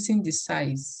replacing the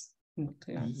size.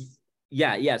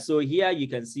 Yeah. So here you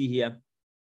can see here,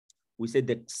 we said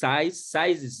the size.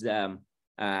 Size is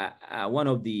one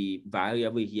of the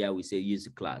variable here. We say use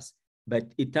class,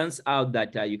 but it turns out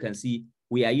that you can see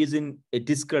we are using a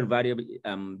discrete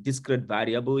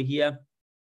variable here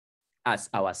as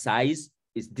our size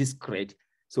is discrete.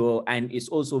 So, and it's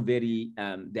also very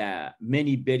there are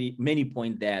many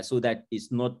points there, so that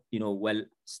it's not, you know, well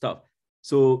stuff.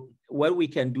 So what we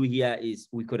can do here is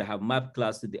we could have map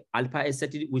class to the alpha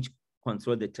aesthetic, which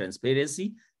control the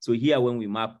transparency. So here, when we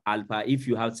map alpha, if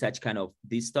you have such kind of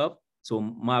this stuff, so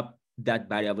map that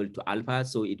variable to alpha,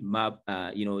 so it map,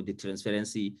 you know, the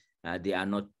transparency, they are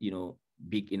not, you know,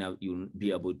 big enough, you'll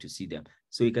be able to see them.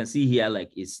 So you can see here,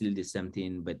 like it's still the same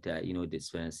thing, but you know, the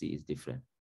transparency is different.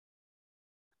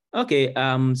 Okay,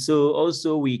 so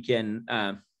also we can,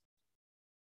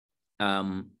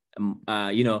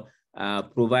 you know,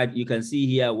 provide, you can see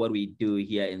here what we do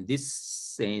here in this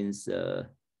sense.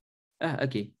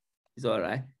 Okay, it's all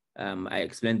right. I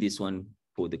explained this one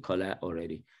for the color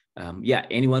already. Yeah,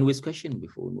 anyone with question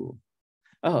before we move?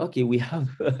 Oh, okay, we have,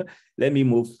 let me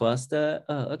move faster.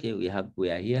 Okay, we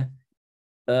are here.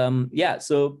 Yeah,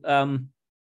 so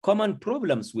common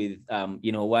problems with,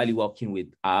 you know, while you're working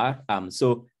with R.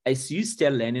 So as you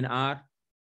start learning R,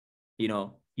 you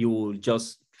know, you will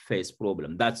just face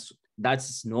problem.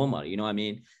 That's normal, you know what I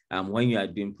mean? When you are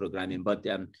doing programming, but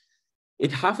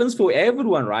it happens for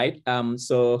everyone, right?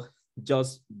 So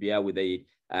just bear with it.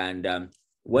 And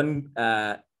when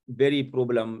very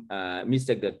problem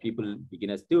mistake that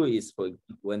beginners do is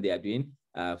when they are doing,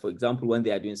 for example, when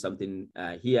they are doing something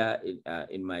here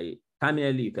in my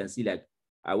terminal, you can see like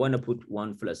I want to put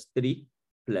 1 plus 3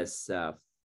 plus,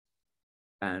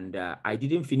 and I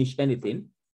didn't finish anything.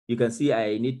 You can see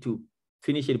I need to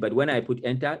finish it, but when I put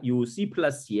enter, you will see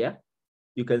plus here.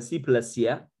 You can see plus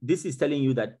here. This is telling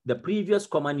you that the previous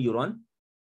command you run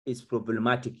is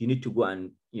problematic. You need to go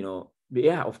and, you know,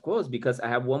 yeah, of course, because I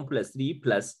have 1 plus 3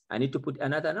 plus, I need to put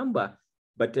another number.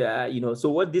 But, you know, so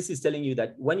what this is telling you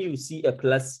that when you see a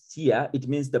plus here, it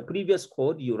means the previous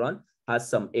code you run has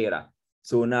some error.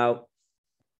 So now,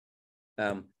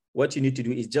 what you need to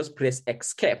do is just press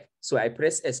escape. So I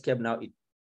press escape now, it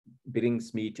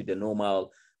brings me to the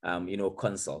normal, you know,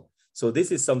 console. So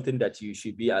this is something that you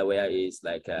should be aware is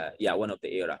like, yeah, one of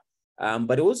the error.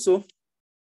 But also,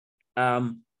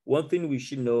 one thing we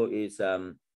should know is,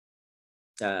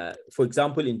 for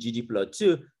example, in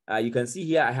ggplot2, you can see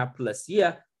here, I have plus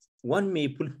here. One may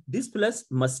put, this plus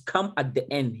must come at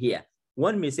the end here.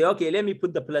 One may say, okay, let me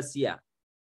put the plus here.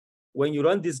 When you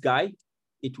run this guy,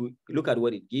 it will look at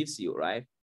what it gives you, right?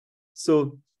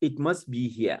 So it must be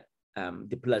here,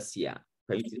 the plus here.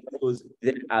 Because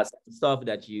there are stuff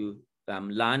that you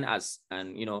learn as,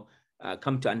 and you know,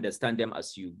 come to understand them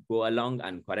as you go along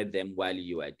and correct them while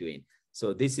you are doing.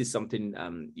 So this is something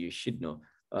you should know.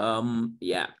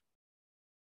 Yeah.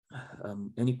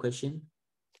 Any question?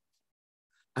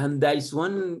 And there is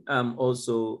one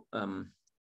also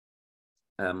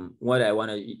what I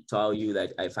want to tell you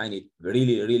that I find it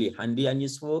really, really handy and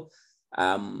useful.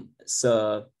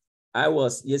 So I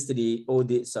was yesterday all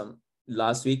day,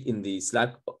 last week in the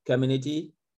Slack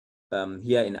community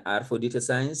here in R4 data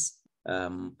science.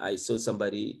 I saw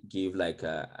somebody give like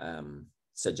a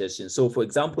suggestion. So for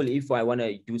example, if I want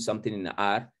to do something in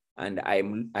R and I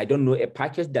don't know a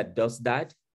package that does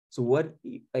that. So what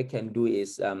I can do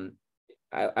is I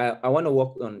want to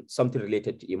work on something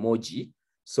related to emoji.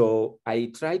 So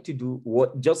I try to do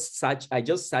I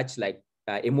just search like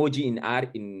emoji in R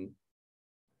in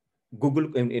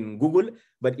Google, in Google,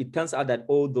 but it turns out that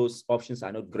all those options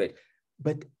are not great.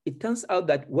 But it turns out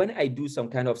that when I do some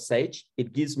kind of search,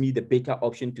 it gives me the better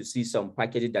option to see some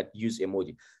packages that use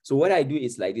emoji. So what I do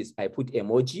is like this, I put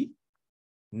emoji.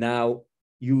 Now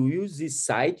you use this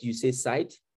site, you say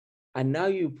site, and now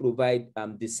you provide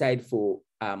the site for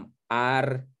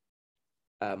R,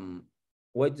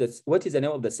 what is the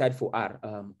name of the site for R?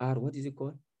 R, what is it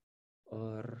called?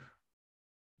 Or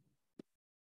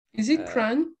is it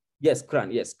CRAN? Yes,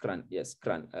 CRAN. Yes, CRAN. Yes,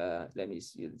 CRAN. Let me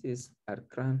see this. R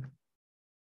CRAN.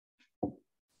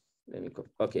 Let me go.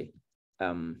 Okay.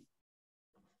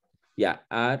 Yeah,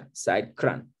 R site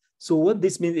CRAN. So what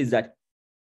this means is that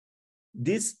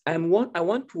I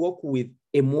want to work with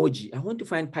emoji. I want to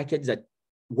find package that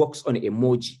works on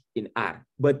emoji in R.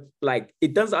 But like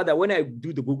it turns out that when I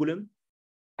do the Googling,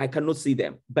 I cannot see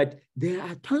them. But there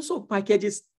are tons of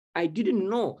packages I didn't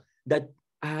know that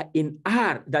are in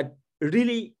R that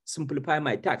really simplify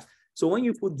my task. So when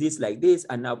you put this like this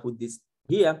and now put this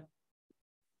here,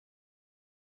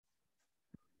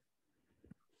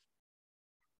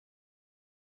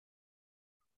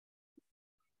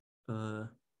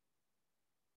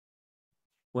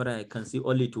 what I can see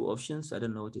only 2 options. I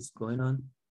don't know what is going on.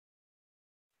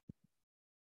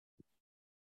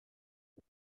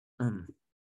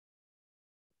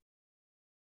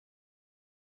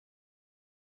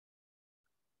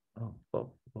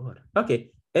 Oh, God.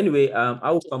 Okay. Anyway,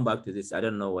 I will come back to this. I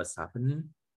don't know what's happening.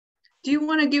 Do you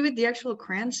want to give it the actual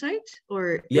CRAN site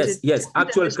or? Yes, yes,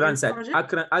 actual CRAN site.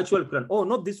 Actual CRAN. Oh,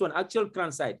 not this one. Actual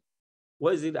CRAN site.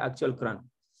 What is it? Actual CRAN.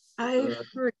 I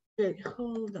forget.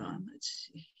 Hold on. Let's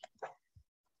see.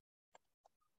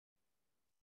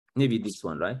 Maybe this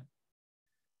one, right?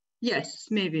 Yes,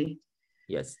 maybe.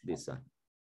 Yes, this one.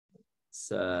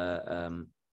 It's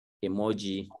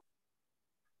emoji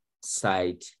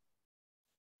site.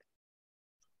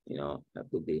 You know, that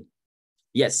would be.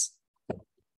 Yes.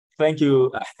 Thank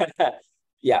you.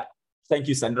 Yeah. Thank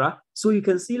you, Sandra. So you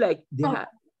can see like there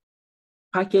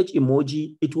package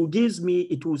emoji. It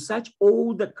will search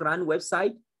all the CRAN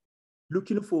website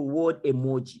looking for word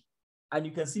emoji. And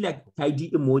you can see like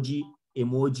tidy emoji,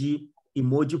 emoji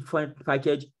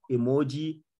package,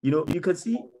 emoji. You know, you can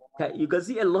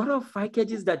see a lot of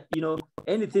packages that, you know,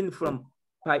 anything from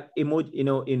emoji, you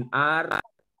know, in R,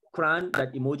 CRAN,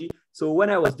 that emoji. So when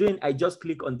I was doing, I just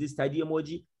click on this tidy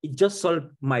emoji. It just solved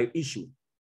my issue.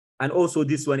 And also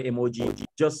this one emoji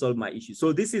just solved my issue.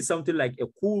 So this is something like a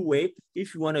cool way.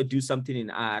 If you want to do something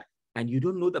in R and you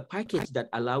don't know the package that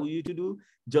allow you to do,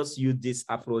 just use this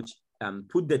approach.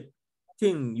 Put the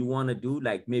thing you want to do,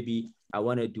 like maybe I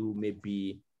want to do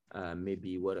maybe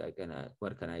maybe what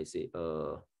can I say?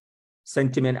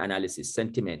 Sentiment analysis,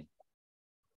 sentiment.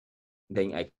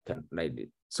 Then I can write it.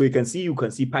 So you can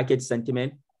see package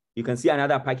sentiment. You can see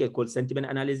another packet called sentiment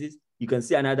analysis. You can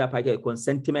see another packet called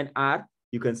sentiment R.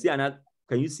 You can see another,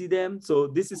 can you see them? So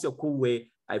this is a cool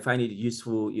way. I find it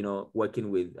useful, you know, working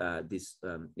with this,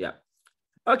 yeah.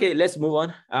 Okay, let's move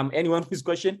on. Anyone who's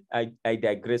question? I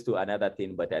digress to another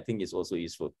thing, but I think it's also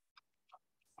useful.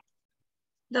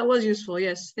 That was useful,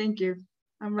 yes, thank you.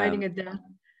 I'm writing it down.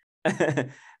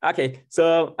 Okay,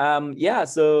 so yeah,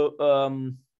 so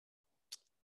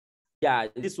yeah,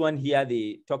 this one here,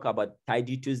 they talk about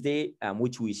Tidy Tuesday,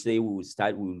 which we say we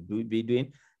will be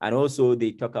doing. And also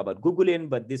they talk about Googling,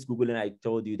 but this Googling, I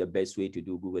told you the best way to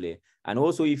do Googling. And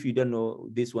also if you don't know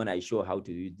this one, I show how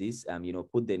to use this, you know,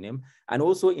 put the name. And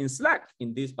also in Slack,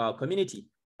 in this community,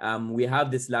 we have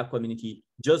the Slack community.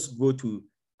 Just go to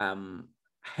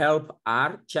help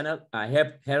R channel,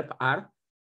 help R,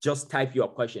 just type your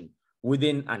question.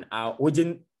 Within an hour,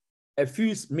 within a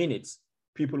few minutes,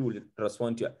 people will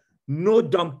respond to you. No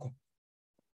dumb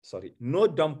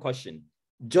question.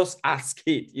 Just ask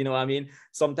it. You know what I mean?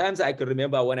 Sometimes I can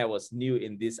remember when I was new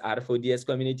in this r4ds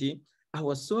community, I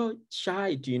was so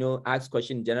shy to, you know, ask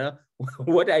questions in general.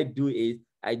 What I do is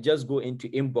I just go into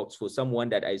inbox for someone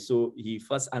that I saw, he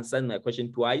first answered my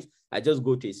question twice. I just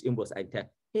go to his inbox. I tell,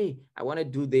 hey, I want to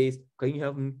do this. Can you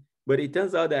help me? But it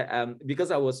turns out that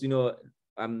because I was, you know,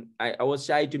 I was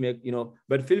shy to make, you know,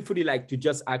 but feel free like to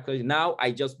just actually now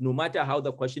I just, no matter how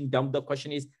the question, dumb the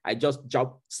question is, I just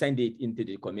send it into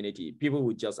the community. People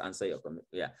will just answer your comment.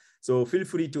 Yeah. So feel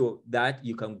free to that.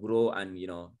 You can grow and, you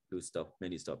know, do stuff,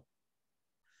 many stuff.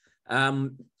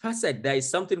 Facade, there is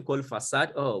something called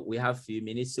facade. Oh, we have a few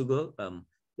minutes to go.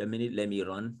 Let me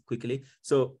run quickly.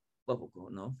 So,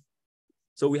 no.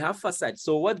 So we have facade.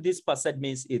 So what this facade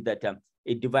means is that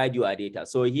it divides your data.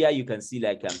 So here you can see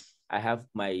like, I have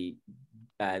my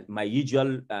my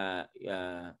usual plot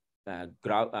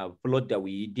that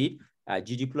we did,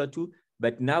 ggplot2,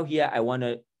 but now here I want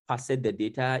to facet the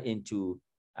data into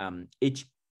each,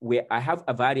 where I have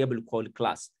a variable called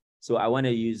class. So I want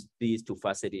to use these to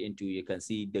facet it into, you can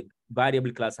see the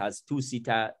variable class has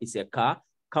two-seater, it's a car,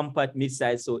 compact,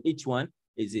 mid-size, so each one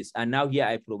is this. And now here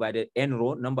I provided n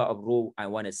row, number of row, I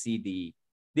want to see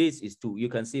this is 2. You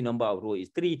can see number of row is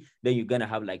 3, then you're going to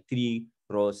have like 3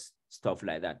 rows, stuff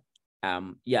like that.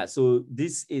 Yeah, so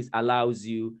this allows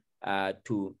you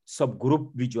to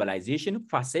subgroup visualization.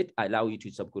 Facet allow you to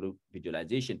subgroup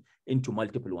visualization into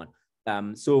multiple one.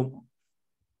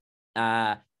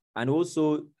 And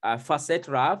also facet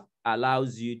wrap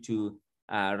allows you to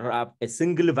wrap a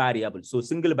single variable. So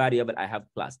single variable, I have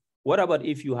class. What about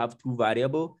if you have 2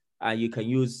 variable? You can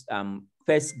use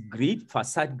first grid,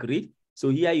 facade grid. So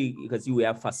here you can see we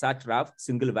have facade wrap,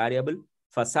 single variable.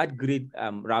 Facade grid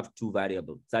wrap 2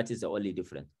 variable. That is the only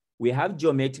difference. We have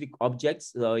geometric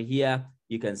objects. So here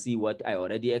you can see what I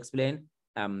already explained.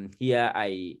 Here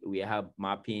we have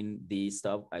mapping this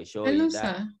stuff. I show you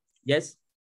that. Sir. Yes.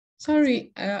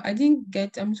 Sorry, I didn't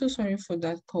get. I'm so sorry for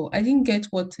that call. I didn't get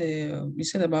what you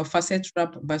said about facet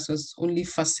wrap versus only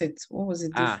facet. What was the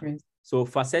difference? So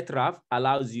facet wrap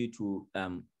allows you to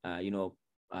you know,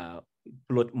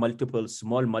 plot multiple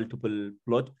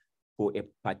plot for a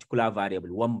particular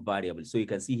variable, one variable. So you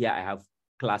can see here I have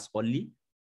class only,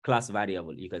 class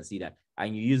variable. You can see that.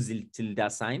 And you use the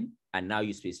tilde sign, and now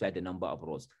you specify the number of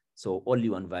rows. So only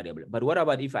one variable. But what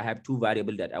about if I have 2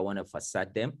 variables that I want to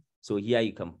facade them? So here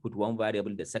you can put 1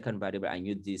 variable, the second variable, and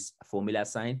use this formula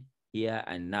sign here,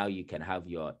 and now you can have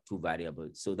your 2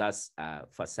 variables. So that's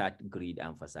facade grid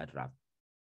and facade wrap.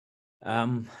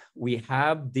 We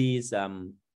have these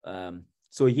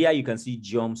so here you can see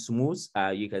geom smooth.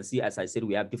 You can see, as I said,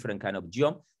 we have different kind of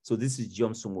geom. So this is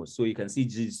geom smooth. So you can see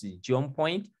this is geom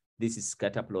point. This is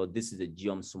scatter plot. This is a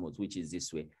geom smooth, which is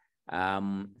this way.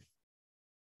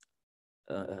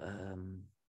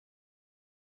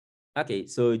 Okay,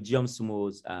 so geom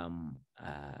smooth.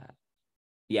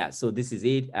 Yeah, so this is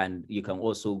it, and you can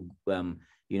also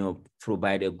you know,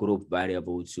 provide a group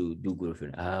variable to do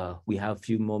grouping. We have a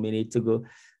few more minutes to go.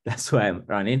 That's why I'm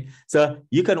running. So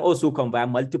you can also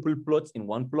combine multiple plots in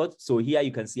one plot. So here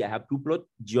you can see I have 2 plots,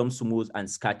 geom smooth and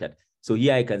scattered. So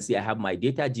here I can see I have my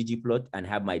data ggplot and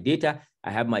have my data.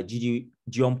 I have my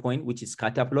geom point, which is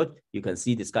scatter plot. You can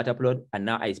see the scatter plot, and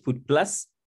now I put plus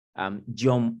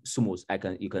geom smooth.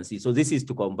 You can see. So this is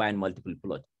to combine multiple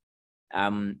plot.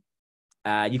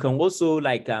 You can also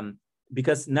like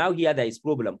because now here there is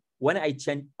problem. When I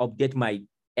update my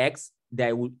X,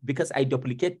 because I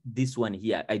duplicate this one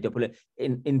here. I duplicate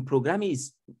in programming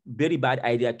is very bad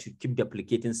idea to keep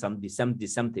duplicating something.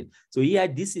 So here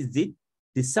this is it.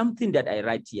 there's something that I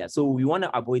write here. So we want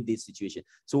to avoid this situation.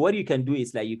 So what you can do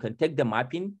is like, you can take the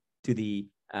mapping to the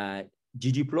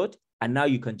ggplot, and now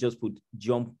you can just put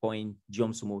jump point,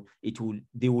 jump smooth.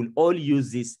 They will all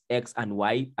use this X and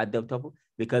Y at the top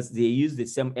because they use the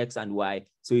same X and Y.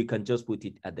 So you can just put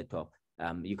it at the top.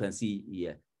 You can see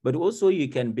here, but also you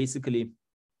can basically,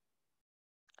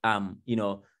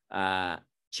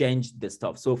 change the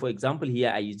stuff. So for example, here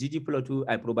I use ggplot2,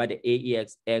 I provide the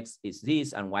AEX, X is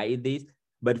this and Y is this.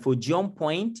 But for jump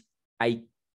point, I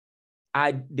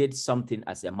added something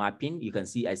as a mapping. You can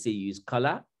see I say use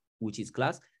color, which is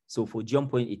class. So for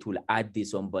jump point, it will add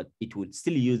this one, but it will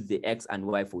still use the X and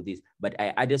Y for this. But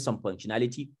I added some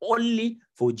functionality only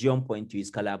for jump point to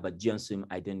use color, but jump swim,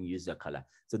 I don't use the color.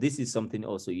 So this is something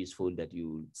also useful that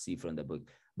you see from the book.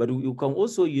 But you can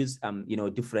also use,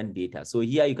 different data. So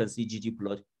here you can see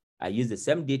ggplot. I use the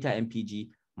same data, MPG,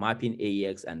 mapping,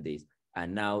 AEX, and this.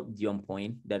 And now jump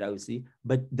point that I will see.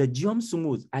 But the jump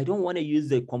smooth, I don't want to use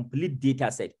the complete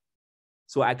data set.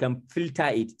 So I can filter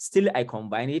it. Still, I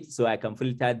combine it. So I can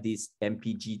filter this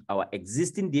MPG, our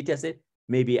existing data set.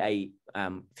 Maybe I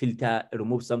filter,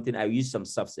 remove something. I use some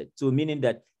subset. So meaning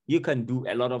that you can do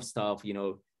a lot of stuff,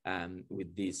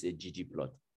 with this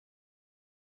ggplot.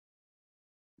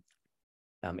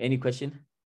 Any question?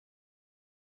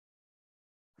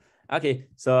 Okay,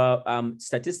 so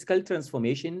statistical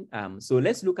transformation. So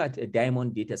let's look at a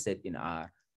diamond data set in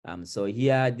R. So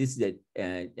here, this is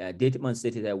a data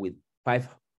set with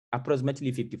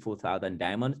approximately 54,000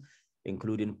 diamonds,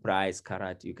 including price,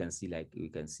 carat. You can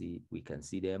see, we can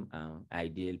see them.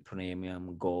 Ideal,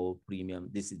 premium, gold, premium.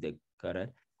 This is the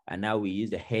carat. And now we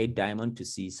use the head diamond to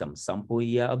see some sample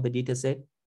here of the data set.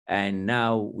 And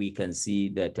now we can see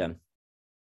that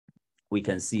we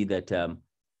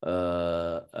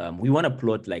want to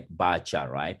plot like bar chart,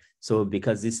 right? So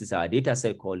because this is our data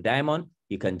set called diamond,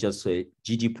 you can just say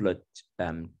ggplot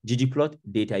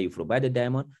data you provided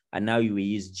diamond, and now you will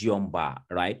use geombar,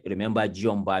 right? Remember,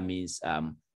 geombar means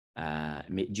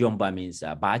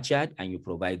bar chart, and you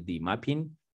provide the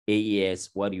mapping. AES,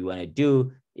 what you want to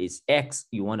do is X,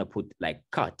 you want to put like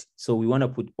cut. So we want to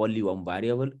put only one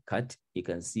variable, cut. You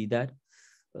can see that.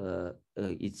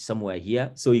 It's somewhere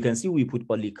here. So you can see we put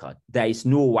only cut. There is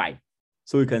no Y.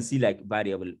 So you can see like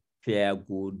variable fair,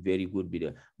 good, very good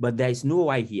video, but there is no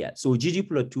Y here. So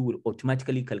ggplot2 will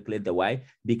automatically calculate the Y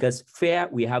because fair,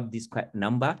 we have this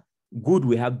number, good,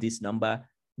 we have this number,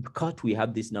 cut, we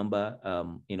have this number,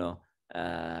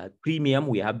 premium,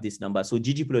 we have this number. So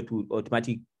ggplot2 will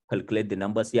automatically calculate the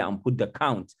numbers here and put the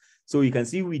count. So you can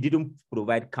see we didn't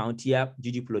provide count here.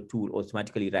 ggplot2 will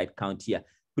automatically write count here.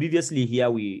 Previously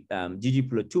here, we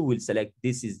ggplot2 will select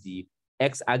this is the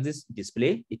x-axis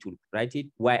display, it will write it,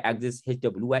 y-axis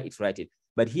HWY, it's write it.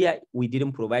 But here we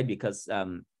didn't provide because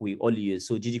we only use,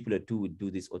 so ggplot2 will do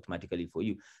this automatically for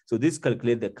you. So this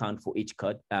calculate the count for each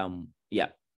cut.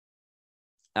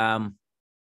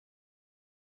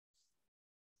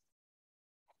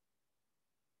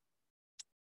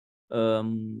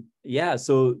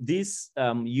 So this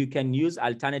you can use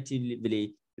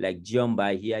alternatively like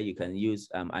geombar here. You can use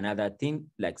another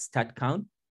thing like start count,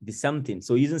 the something.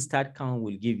 So using start count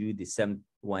will give you the same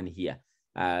one here.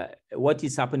 What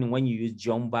is happening when you use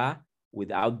geombar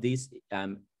without this?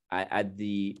 At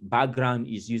the background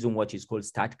is using what is called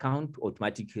start count,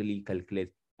 automatically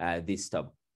calculate this stuff.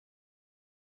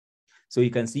 So you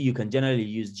can see you can generally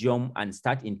use geom and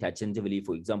start interchangeably.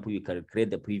 For example, you can create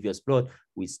the previous plot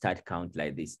with start count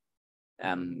like this.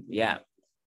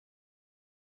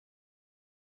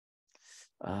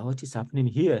 What is happening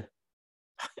here?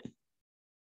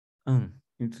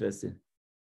 Interesting.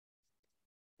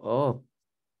 Oh,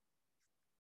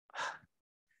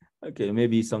 okay,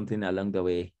 maybe something along the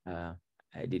way.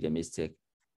 I did a mistake.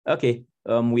 Okay,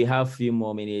 we have a few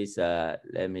more minutes.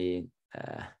 Let me,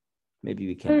 maybe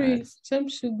we can.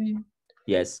 Shamsuddeen.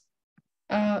 Yes.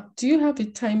 Do you have a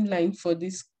timeline for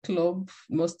this club?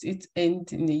 Must it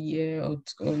end in a year or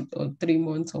 3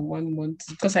 months or 1 month?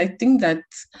 Because I think that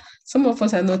some of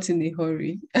us are not in a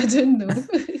hurry. I don't know.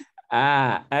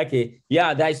 Okay.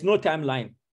 Yeah, there is no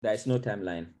timeline. There is no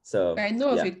timeline. So I know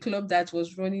of a club that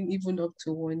was running even up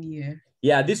to 1 year.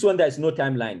 Yeah, this one there is no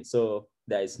timeline, so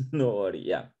there is no hurry.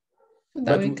 Yeah.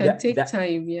 That we can take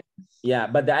time. Yeah. Yeah,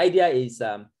 but the idea is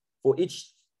for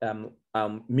each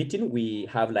meeting we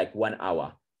have like 1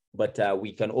 hour, but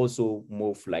we can also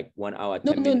move like 1 hour.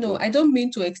 No. I don't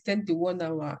mean to extend the 1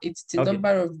 hour. It's the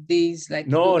number of days, like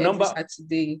every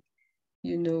Saturday.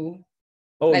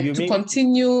 Like you to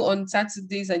continue on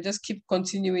Saturdays and just keep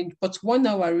continuing, but 1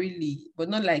 hour really, but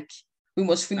not like we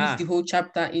must finish the whole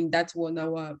chapter in that 1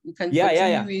 hour. We can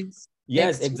continue it.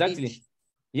 Yes, exactly. Week.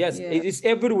 Yes, Yeah. it is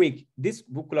every week. This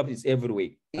book club is every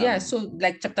week. Yeah, so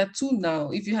like chapter 2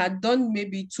 now, if you had done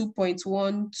maybe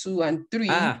 2.1, 2, and 3,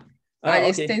 and okay.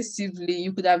 extensively,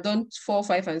 you could have done 4,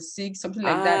 5, and 6, something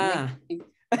like that. Maybe.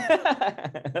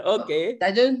 Okay.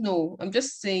 I don't know. I'm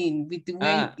just saying with the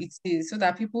way it is, so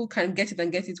that people can get it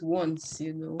and get it once,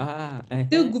 you know.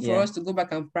 Still good for us to go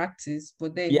back and practice,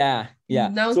 but then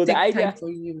now so take the idea, time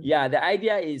for you. Yeah, the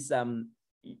idea is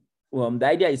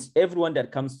everyone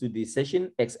that comes to the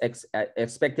session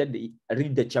expected to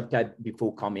read the chapter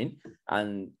before coming,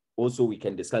 and also we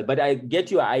can discuss. But I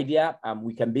get your idea.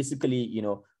 We can basically, you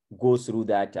know, go through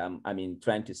that. I mean,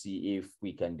 trying to see if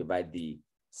we can divide the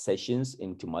sessions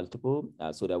into multiple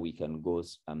so that we can go.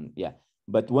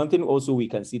 But one thing also we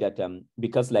can see that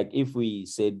because like if we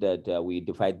said that we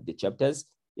divide the chapters,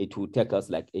 it will take us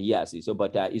like a year. So,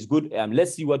 but it's good.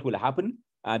 Let's see what will happen.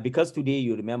 Because today,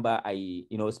 you remember, I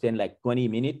spent like 20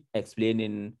 minutes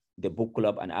explaining the book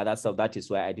club and other stuff. That is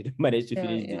why I didn't manage to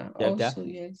finish the chapter. Also,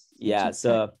 yes. Yeah.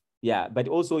 So but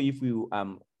also if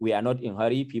we are not in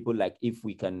hurry, people, like if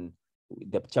we can,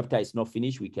 the chapter is not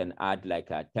finished, we can add like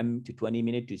 10 to 20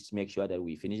 minutes to make sure that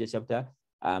we finish the chapter.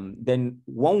 Then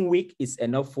 1 week is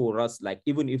enough for us. Like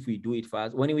even if we do it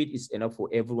fast, 1 week is enough for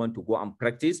everyone to go and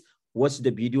practice. Watch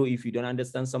the video if you don't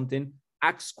understand something.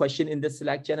 Ask question in the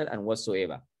Slack channel and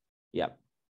whatsoever. Yeah.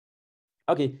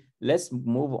 Okay, let's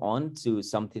move on to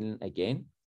something again.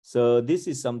 So this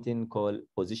is something called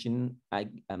position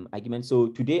argument. So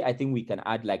today I think we can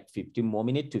add like 15 more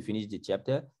minutes to finish the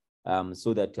chapter.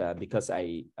 So that because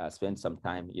I spent some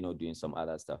time, doing some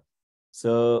other stuff.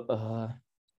 So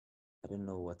I don't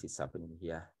know what is happening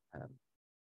here.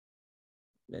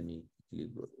 Let me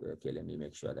go. Okay, let me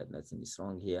make sure that nothing is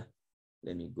wrong here.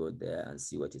 Let me go there and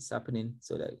see what is happening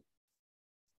so that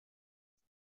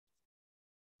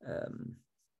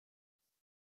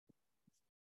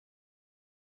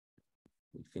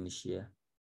we finish here.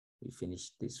 We finish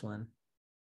this one.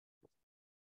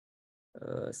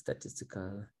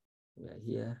 Statistical, we are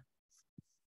here.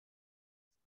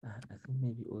 I think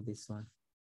maybe all this one.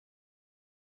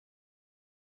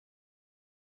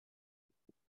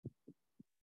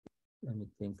 Let me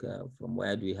think, from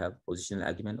where do we have positional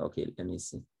argument? Okay, let me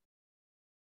see.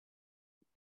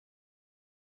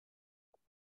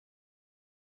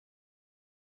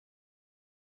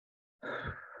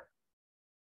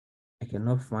 I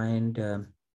cannot find,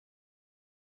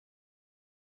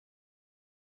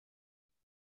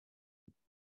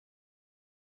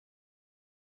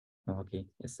 okay,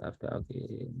 it's after,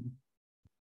 okay.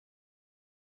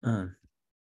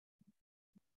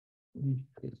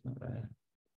 It's not right.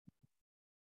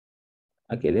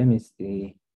 Okay, let me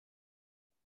see.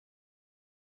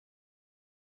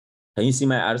 Can you see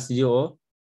my RCO?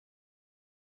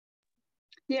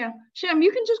 Yeah, Sham, you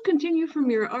can just continue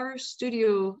from your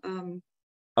RStudio.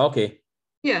 Okay.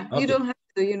 Yeah, okay. You don't have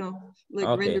to,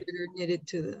 like render it or knit it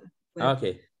to the web.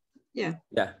 Okay. Yeah.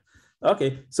 Yeah.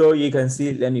 Okay, so you can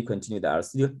see, let me continue the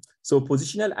RStudio. So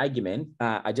positional argument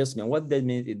adjustment, what that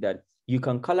means is that you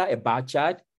can color a bar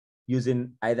chart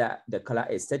using either the color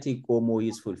aesthetic or more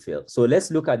useful fill. So let's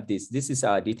look at this. This is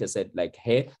our data set like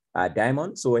head,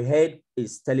 diamond. So head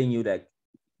is telling you that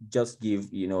just give,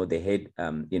 the head,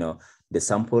 the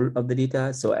sample of the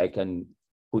data. So I can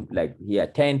put like here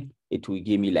 10, it will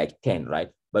give me like 10,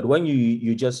 right? But when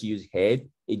you just use head,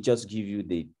 it just gives you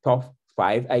the top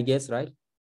 5, I guess, right?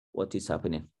 What is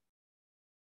happening?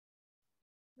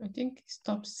 I think it's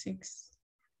top 6.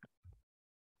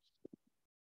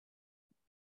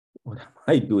 What am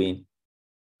I doing?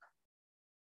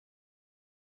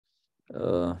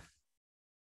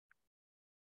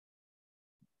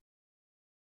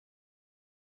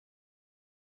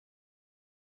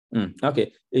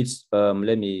 Okay, it's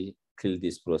let me kill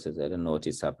this process. I don't know what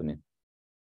is happening.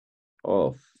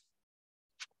 Oh.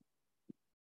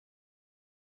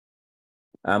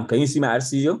 Can you see my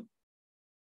RCO?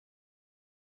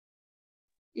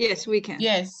 Yes, we can.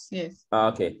 Yes.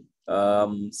 Okay.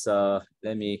 So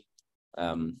let me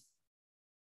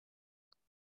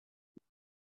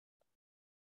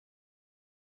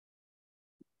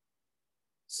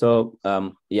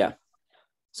yeah.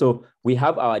 So we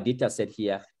have our data set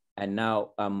here. And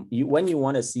now when you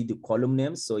want to see the column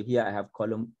names, so here I have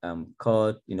column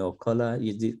called, color,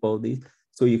 all this.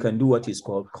 So you can do what is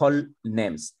called col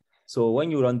names. So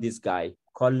when you run this guy,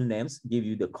 col names give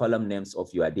you the column names of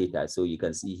your data. So you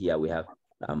can see here we have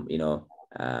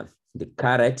the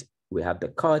caret, we have the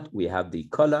cut, we have the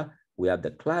color, we have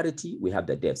the clarity, we have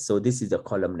the depth. So this is the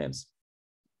column names.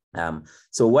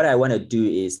 So what I want to do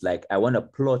is like I want to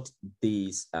plot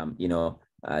these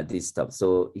this stuff.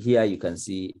 So here you can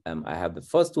see I have the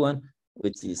first one,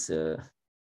 which is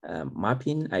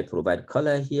mapping. I provide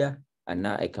color here, and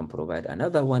now I can provide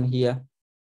another one here.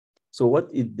 So what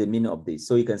is the meaning of this?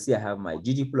 So you can see I have my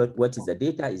ggplot. What is the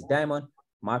data? Is diamond.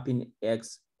 Mapping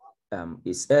X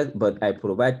is X, but I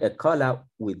provide a color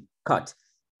with cut.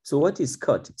 So what is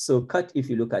cut? So cut, if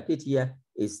you look at it here,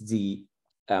 is the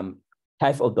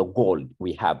type of the gold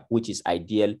we have, which is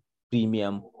ideal,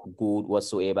 premium, good,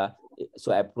 whatsoever.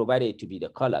 So I provided it to be the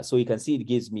color. So you can see it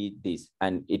gives me this,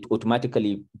 and it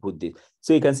automatically put this.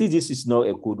 So you can see this is not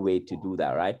a good way to do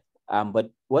that, right? But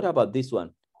what about this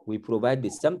one? We provide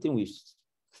this something with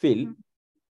fill.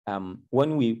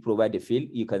 When we provide the fill,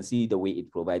 you can see the way it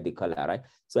provides the color, right?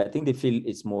 So I think the fill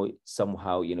is more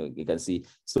somehow, you can see.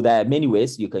 So there are many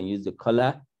ways you can use the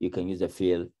color, you can use the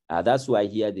fill. That's why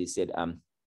here they said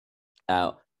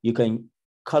you can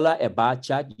color a bar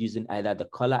chart using either the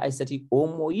color aesthetic or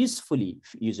more usefully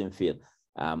using fill,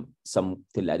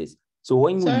 something like this. So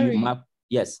when we map,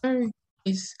 yes. Sorry,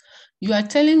 is you are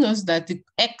telling us that the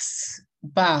X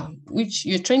bar, which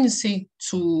you're trying to say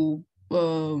to,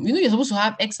 you're supposed to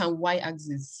have X and Y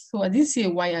axis. So I didn't see a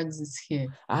Y axis here.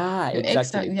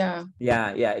 Exactly.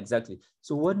 Yeah, exactly.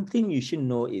 So one thing you should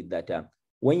know is that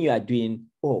when you are doing,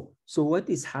 so what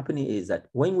is happening is that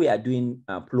when we are doing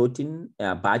plotting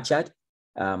bar chart,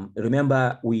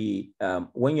 remember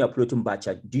when you are plotting bar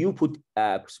chart, do you put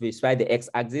specify the X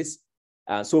axis?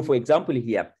 So for example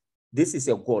here, this is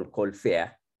a gold called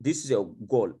fair. This is a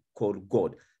gold called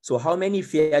gold. So how many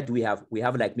fair do we have? We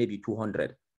have like maybe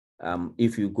 200.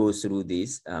 If you go through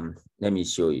this, let me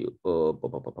show you.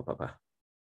 Okay.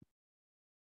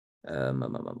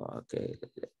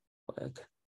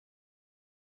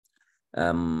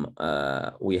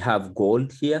 We have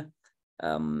gold here.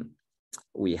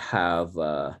 We have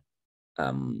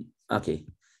okay.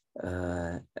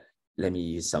 Let me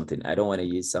use something. I don't want to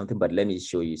use something, but let me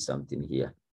show you something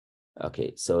here.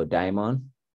 Okay, so diamond.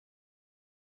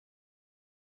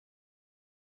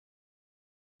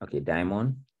 Okay,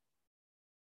 diamond.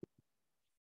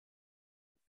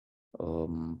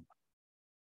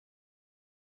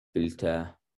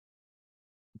 Filter.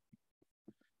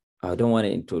 I don't want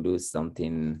to introduce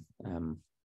something.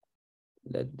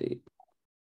 Let the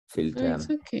filter. No, it's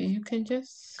okay. You can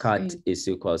just cut is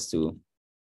equals to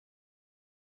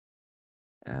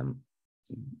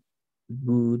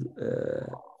good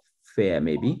fair,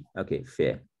 maybe. Okay,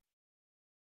 fair.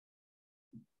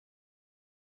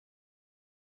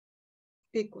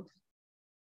 Equals.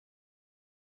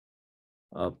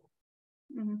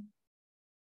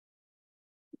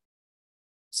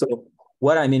 So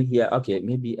what I mean here, okay,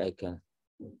 maybe I can.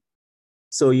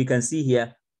 So you can see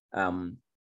here,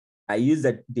 I use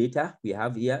the data we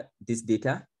have here, this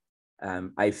data.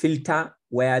 I filter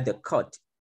where the cut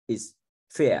is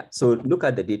fair. So look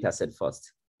at the data set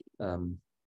first.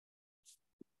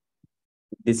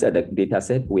 These are the data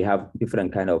set. We have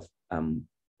different kind of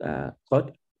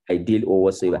cut, ideal or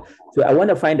whatsoever. So I want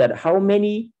to find out how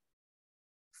many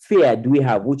fair do we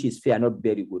have, which is fair, not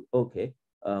very good. Okay,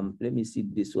 let me see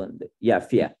this one. Yeah,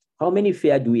 fair. How many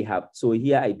fair do we have? So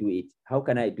here I do it. How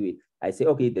can I do it? I say,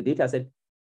 okay, the data set,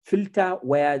 filter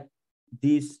where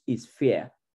this is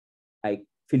fair. I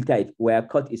filter it where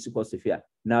cut is supposed to fair.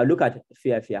 Now look at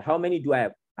fair. How many do I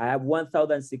have? I have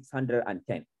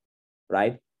 1,610,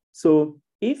 right? So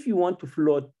if you want to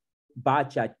float bar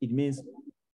chart, it means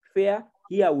fair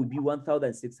here will be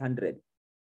 1,600.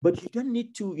 But you don't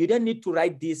need to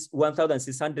write this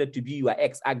 1,600 to be your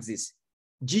x-axis.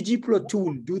 ggplot2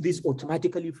 will do this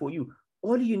automatically for you.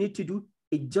 All you need to do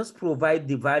is just provide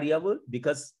the variable,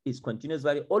 because it's continuous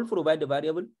variable. All provide the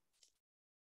variable.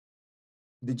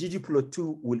 The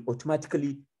ggplot2 will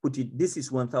automatically put it. This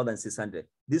is 1,600.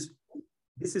 This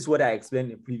is what I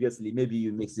explained previously. Maybe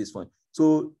you mix this one.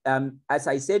 So as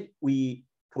I said, we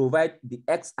provide the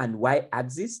x and y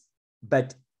axis,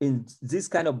 but in this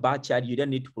kind of bar chart, you don't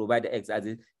need to provide the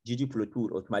x-axis. ggplot2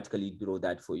 will automatically draw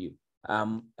that for you.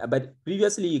 But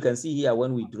previously, you can see here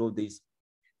when we draw this,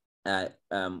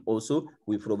 also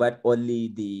we provide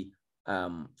only the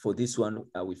for this one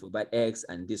we provide x,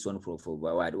 and this one for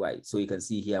y. So you can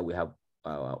see here we have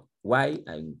y,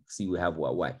 and see we have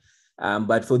y.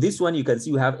 But for this one, you can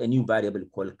see we have a new variable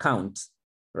called count,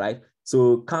 right?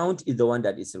 So count is the one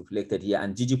that is reflected here,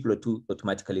 and ggplot2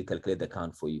 automatically calculate the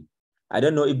count for you. I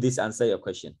don't know if this answers your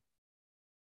question.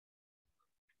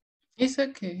 It's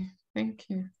okay. Thank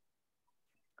you.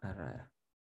 All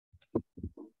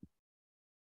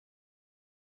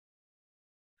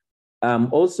right.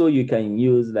 Also, you can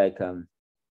use like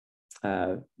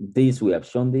this. We have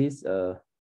shown this.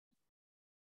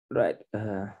 Right.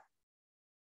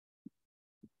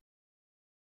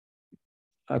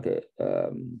 Okay.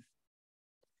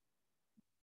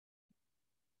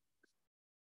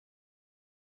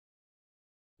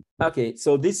 Okay,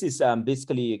 so this is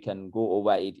basically, you can go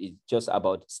over it. It's just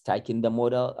about stacking the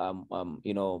model,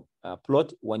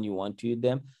 plot when you want to use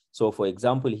them. So for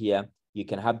example, here, you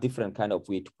can have different kind of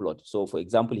way to plot. So for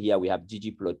example, here we have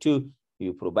ggplot2,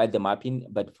 you provide the mapping,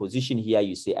 but position here,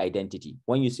 you say identity.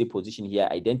 When you say position here,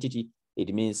 identity,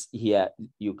 it means here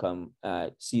you can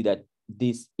see that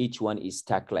each one is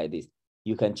stacked like this.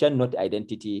 You can change not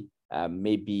identity.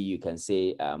 Maybe you can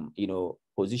say,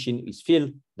 position is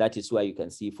filled. That is why you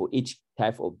can see for each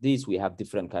type of this, we have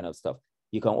different kind of stuff.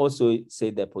 You can also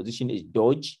say the position is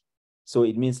dodge. So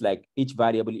it means like each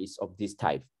variable is of this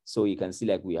type. So you can see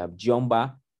like we have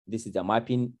geombar. This is the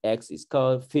mapping. X is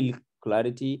called fill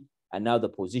clarity. And now the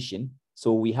position.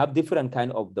 So we have different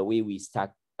kind of the way we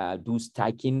stack, do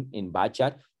stacking in bar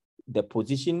chart. The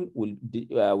position will,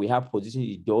 we have position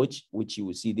is dodge, which you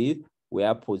will see this. We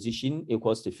have position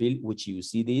equals to fill, which you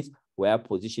see this. We have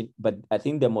position, but I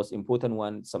think the most important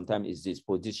one sometimes is this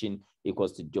position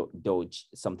equals to dodge,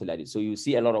 something like this. So you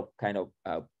see a lot of kind of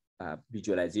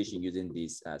visualization using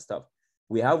this stuff.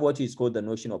 We have what is called the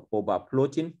notion of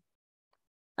overplotting.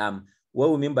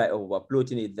 What we mean by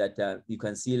overplotting is that you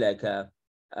can see like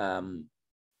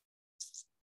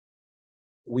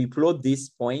we plot these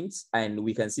points and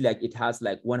we can see like it has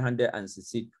like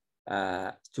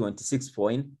 126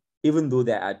 points, even though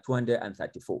there are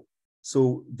 234.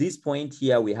 So this point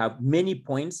here, we have many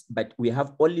points, but we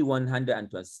have only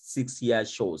 126 here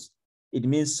shows. It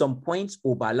means some points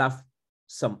overlap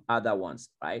some other ones,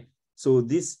 right? So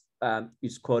this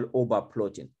is called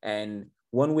overplotting. And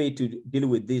one way to deal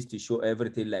with this to show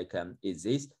everything like is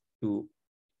this, to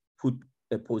put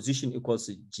a position equals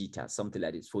to zeta, something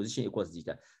like this, position equals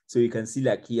zeta. So you can see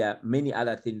like here, many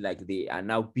other things like they are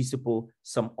now visible,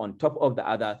 some on top of the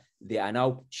other, they are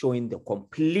now showing the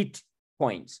complete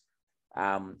points.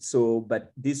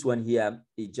 But this one here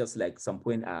is just like some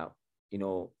point are,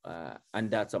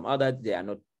 under some other, they are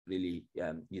not really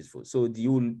useful. So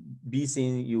you will be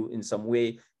seeing in some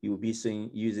way, you will be seeing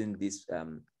using this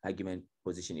argument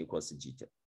position equals to zeta.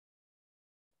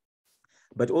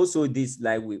 But also this,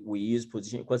 like we use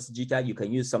position equals to zeta, you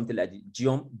can use something like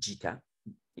geom zeta.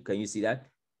 Can you see that?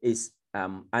 It's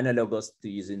analogous to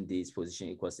using this position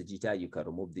equals to zeta. You can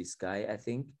remove this guy, I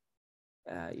think.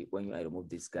 When I remove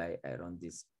this guy, I run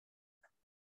this.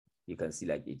 You can see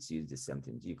like it's used the same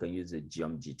thing. You can use the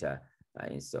geom zeta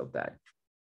instead of that.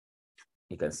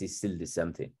 You can see still the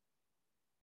same thing.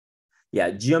 Yeah,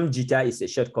 geom zeta is a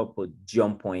shortcut for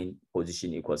geom point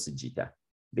position equals to zeta,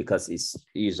 because it's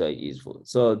usually useful.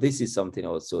 So this is something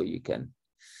also you can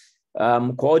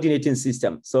coordinating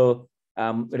system. So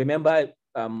remember,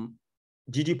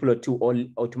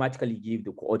 ggplot2 automatically give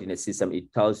the coordinate system.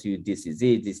 It tells you this is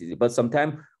it, this is it. But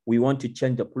sometimes we want to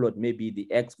change the plot. Maybe the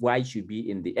x, y should be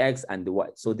in the x and the y.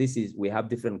 So this is, we have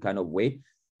different kind of way.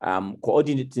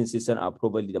 Coordinating system are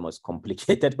probably the most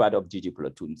complicated part of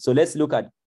ggplot2. So let's look at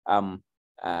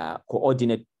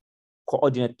coordinate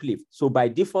flip. So by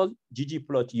default,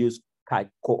 ggplot use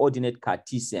coordinate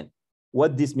Cartesian.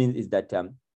 What this means is that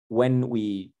when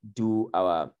we do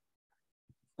our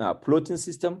plotting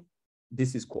system,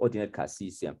 this is coordinate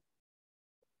Cartesian.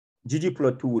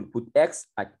 ggplot2 will put x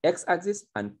at x-axis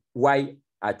and y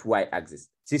at y-axis.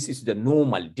 This is the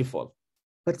normal default.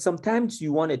 But sometimes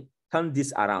you want to turn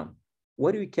this around.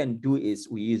 What we can do is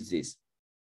we use this.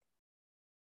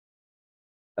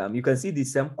 You can see the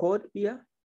same code here,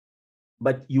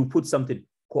 but you put something,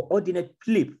 coordinate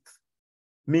flip.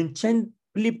 Mean change,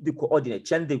 flip the coordinate,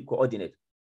 change the coordinate,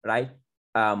 right?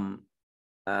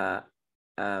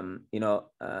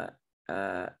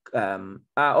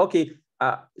 Okay.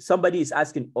 Somebody is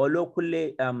asking,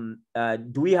 locally,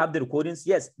 do we have the recordings?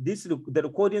 Yes, the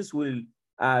recordings will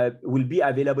be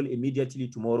available immediately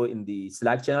tomorrow in the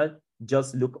Slack channel.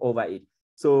 Just look over it.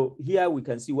 So here we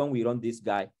can see when we run this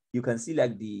guy, you can see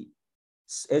like the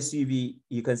SUV,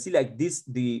 you can see like this,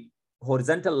 the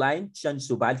horizontal line changed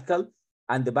to vertical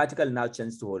and the vertical now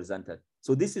changed to horizontal.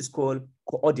 So this is called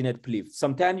coordinate flip.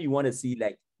 Sometimes you want to see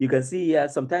like, you can see here,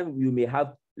 sometimes you may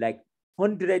have like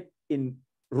 100 in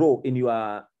row in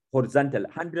your horizontal,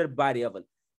 100 variable.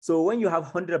 So when you have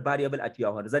 100 variable at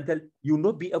your horizontal, you'll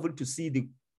not be able to see the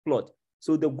plot.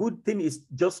 So the good thing is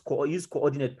just use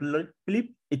coordinate flip.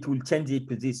 It will change it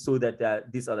to this so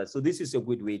that this other. So this is a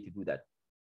good way to do that.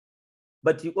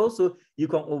 But you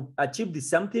can achieve the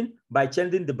same thing by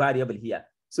changing the variable here.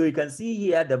 So you can see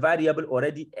here the variable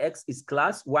already x is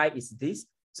class, y is this.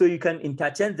 So you can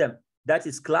interchange them. That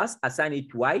is class, assign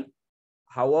it to y.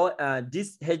 However,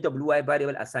 this HWY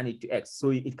variable assign it to x.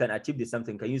 So it can achieve the same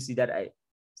thing. Can you see that?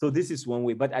 So this is one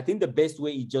way, but I think the best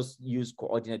way is just use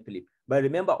coordinate flip. But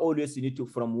remember, always you need to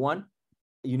from 1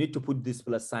 you need to put this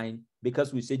plus sign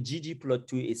because we said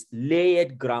ggplot2 is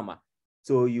layered grammar.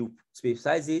 So you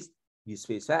specify this, you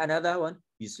specify another one,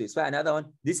 you specify another one.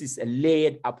 This is a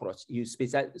layered approach. You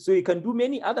specify, so you can do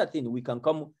many other things. We can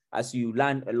come as you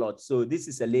learn a lot. So this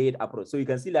is a layered approach. So you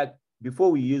can see like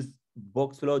before we use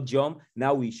box plot, jump,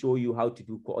 now we show you how to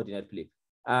do coordinate play.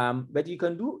 But you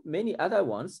can do many other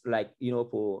ones like, you know,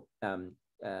 for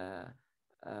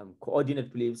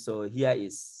coordinate play. So here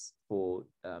is for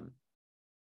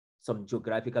some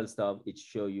geographical stuff. It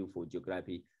show you for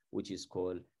geography, which is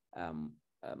called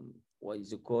what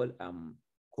is it called?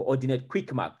 Coordinate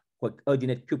quick map.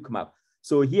 Coordinate quick map.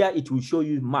 So here it will show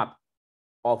you map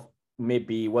of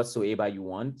maybe whatsoever you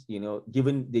want. You know,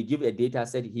 given they give a data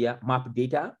set here, map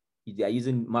data. They are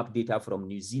using map data from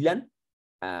New Zealand,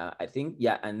 I think.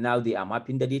 Yeah, and now they are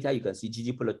mapping the data. You can see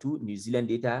ggplot2 New Zealand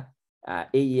data.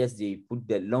 AES, they put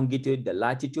the longitude, the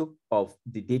latitude of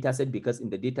the data set, because in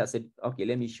the data set, okay,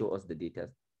 let me show us the data.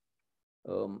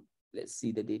 Let's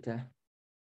see the data.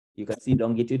 You can see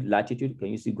longitude, latitude. Can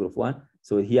you see group 1?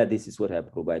 So here, this is what I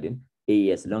have provided.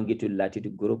 AES, longitude,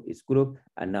 latitude, group is group.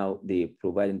 And now they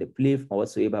providing the play or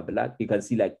whatsoever black. You can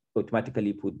see like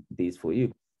automatically put this for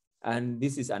you. And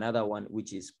this is another one,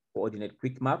 which is coordinate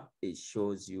quick map. It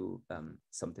shows you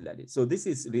something like this. So this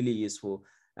is really useful.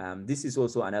 This is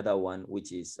also another one,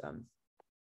 which is,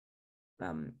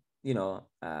 you know,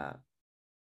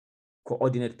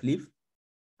 coordinate plif.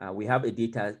 We have a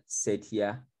data set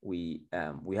here. We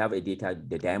have a data,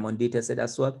 the diamond data set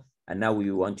as well. And now we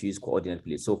want to use coordinate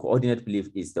plif. So coordinate plif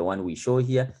is the one we show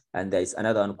here. And there is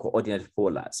another one, coordinate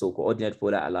polar. So coordinate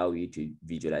polar allow you to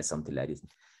visualize something like this.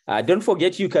 Don't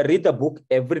forget, you can read the book,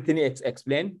 everything is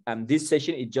explained. This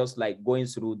session is just like going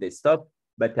through the stuff,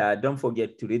 but don't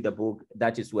forget to read the book.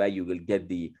 That is where you will get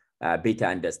the better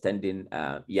understanding.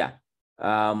 Yeah.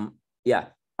 And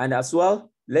as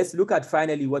well, let's look at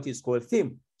finally what is called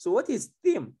theme. So what is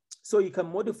theme? So you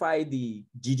can modify the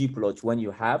ggplot when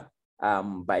you have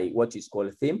by what is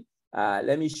called theme.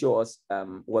 Let me show us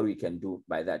what we can do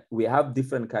by that. We have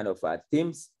different kind of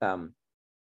themes,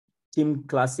 theme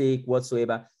classic,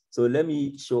 whatsoever. So let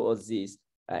me show us this,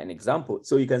 an example.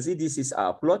 So you can see this is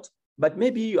our plot, but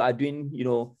maybe you are doing, you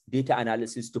know, data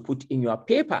analysis to put in your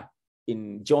paper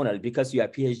in journal because you are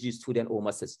a PhD student or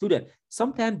master student.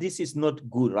 Sometimes this is not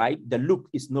good, right? The look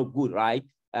is not good, right?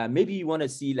 Maybe you want to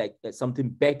see like something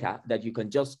better that you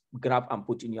can just grab and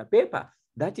put in your paper.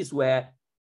 That is where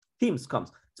themes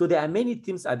comes. So there are many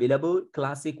themes available,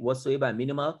 classic, whatsoever,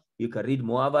 minimal. You can read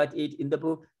more about it in the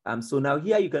book. So now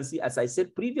here you can see, as I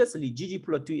said previously,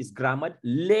 ggplot2 is grammared,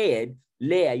 layered,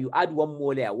 layer. You add one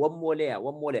more layer, one more layer,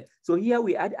 one more layer. So here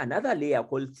we add another layer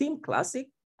called theme classic,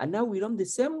 and now we run the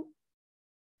same.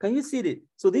 Can you see it?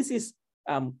 So this is,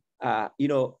 you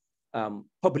know,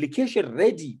 publication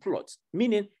ready plot,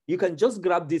 meaning you can just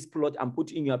grab this plot and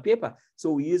put in your paper.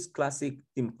 So we use classic,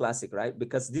 theme classic, right?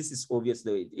 Because this is obvious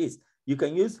the way it is. You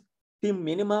can use theme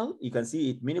minimal. You can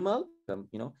see it minimal,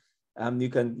 you know. You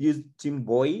can use theme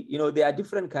boy. You know, there are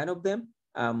different kind of them.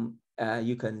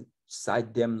 You can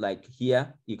cite them like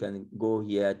here. You can go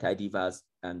here, tidyverse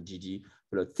and GG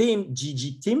plot theme,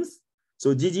 GG themes.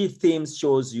 So GG themes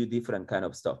shows you different kind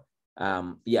of stuff.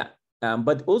 Yeah.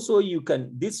 But also you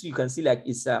can, this you can see like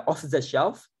it's off the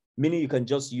shelf, meaning you can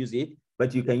just use it,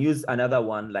 but you can use another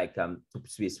one like to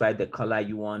specify the color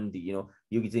you want, you know,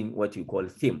 using what you call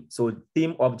theme. So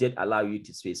theme object allow you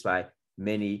to specify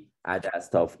many other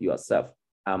stuff yourself.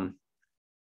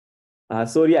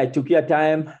 Sorry, I took your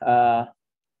time.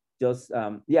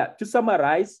 Yeah, to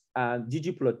summarize,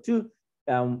 ggplot2,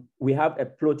 we have a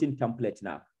plotting template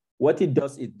now. What it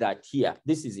does is that here,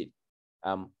 this is it.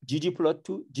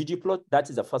 ggplot, that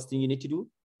is the first thing you need to do.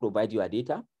 Provide your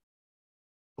data,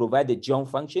 provide the jump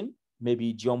function,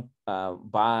 maybe jump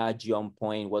bar, jump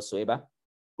point, whatsoever.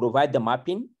 Provide the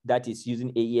mapping that is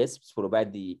using AES,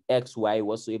 provide the X, Y,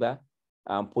 whatsoever.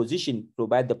 Position,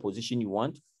 provide the position you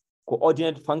want.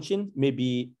 Coordinate function,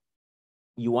 maybe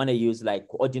you want to use like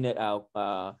coordinate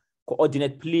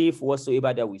plif,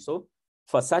 whatsoever that we saw.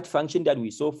 Facade function that we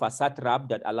saw, facade wrap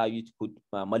that allow you to put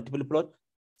multiple plot.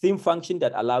 Theme function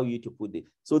that allow you to put it.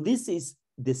 So this is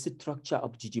the structure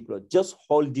of ggplot. Just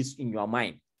hold this in your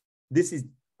mind. This is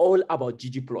all about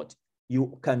ggplot.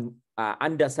 You can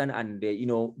understand and you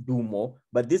know, do more,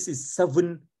 but this is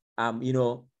 7 you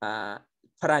know,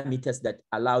 parameters that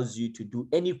allows you to do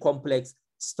any complex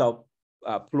stuff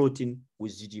plotting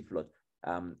with ggplot.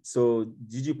 So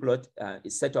ggplot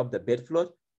is set up the bed plot,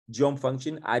 jump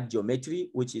function, add geometry,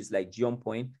 which is like jump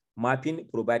point. Mapping,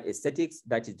 provide aesthetics,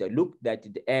 that is the look, that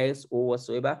is the airs or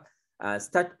whatsoever.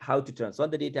 Start how to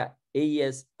transform the data.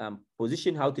 AES,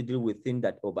 position, how to deal with things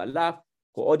that overlap.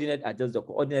 coordinate, adjust the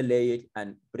coordinate layer,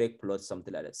 and break plot,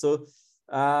 something like that. So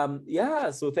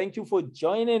yeah, so thank you for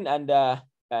joining, and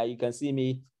you can see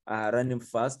me running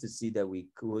fast to see that we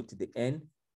go to the end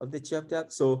of the chapter.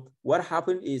 So what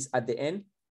happened is at the end,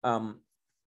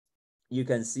 you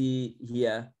can see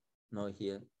here,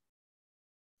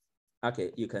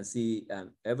 okay, you can see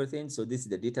everything. So this is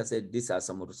the data set, these are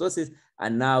some resources,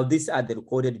 and now these are the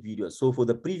recorded videos. So for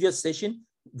the previous session,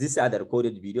 these are the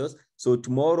recorded videos. So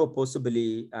tomorrow,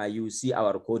 possibly, you will see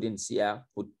our recordings here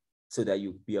so that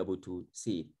you'll be able to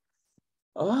see it.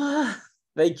 Oh,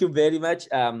 thank you very much.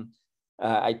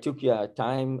 I took your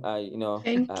time,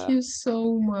 Thank you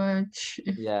so much.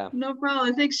 Yeah. No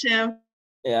problem. Thanks, Sham.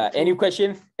 Yeah. Any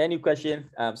question? Any question?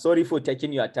 Sorry for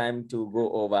taking your time to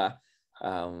go over.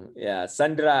 Yeah,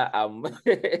 Sandra.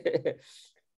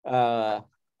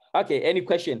 Okay. Any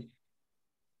question?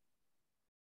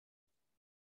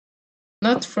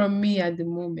 Not from me at the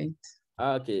moment.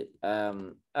 Okay.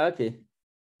 Okay.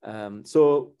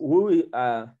 So who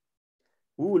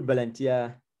will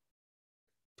volunteer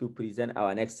to present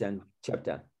our next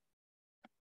chapter?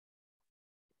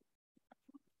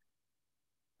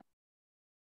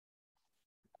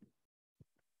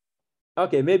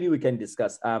 Okay, maybe we can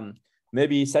discuss.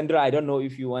 Maybe Sandra, I don't know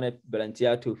if you want to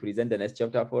volunteer to present the next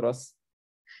chapter for us.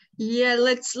 Yeah,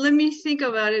 let me think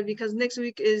about it, because next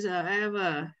week is I have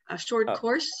a short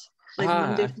course, like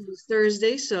Monday through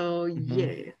Thursday. So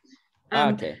yeah.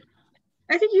 Okay.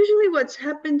 I think usually what's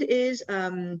happened is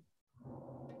during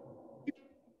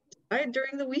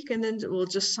the week, and then we'll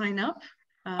just sign up.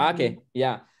 Okay,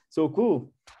 yeah. So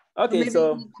cool. Okay, maybe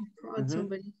so you can prod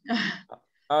somebody.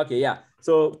 Okay, yeah.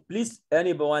 So please,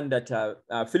 anyone that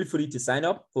feel free to sign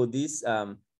up for this.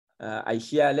 Let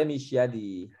me share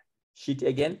the sheet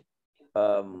again.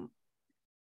 Let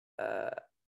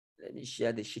me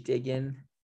share the sheet again.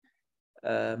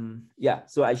 Yeah,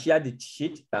 so I shared the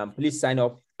sheet. Please sign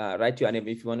up, write your name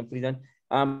if you want to present.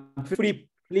 Feel free,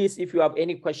 please, if you have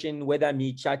any question, whether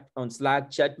me chat on Slack,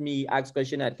 chat me, ask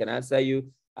question, I can answer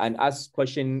you, and ask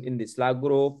question in the Slack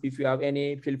group. If you have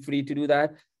any, feel free to do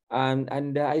that. And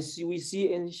we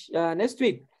see in next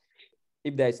week,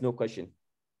 if there is no question.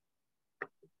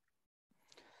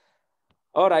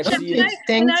 All right.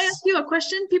 Can I ask you a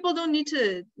question? People don't need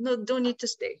to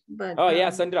stay. But yeah,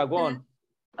 Sandra, go on.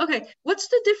 Okay, what's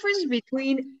the difference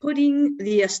between putting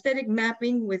the aesthetic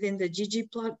mapping within the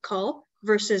ggplot call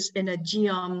versus in a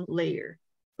geom layer?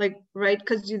 Like, right,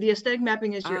 because the aesthetic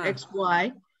mapping is your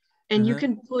XY, and you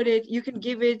can put it, you can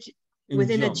give it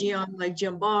within a geom, like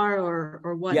geombar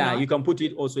or whatnot. Yeah, you can put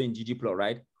it also in ggplot,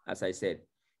 right? As I said.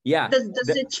 Yeah. Does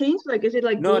it change? Like, is it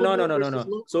like no?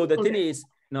 Local? So the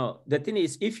thing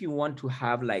is, if you want to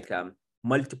have like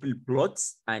multiple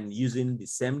plots and using the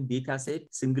same data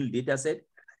set, single data set.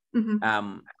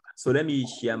 So let me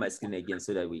share my screen again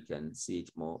so that we can see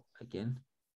it more again.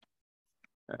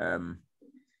 Okay.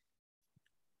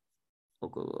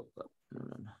 No.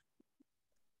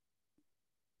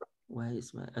 Why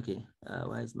is my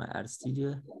art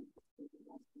studio?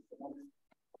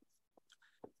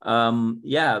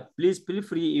 Yeah, please feel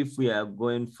free if we are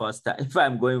going faster. If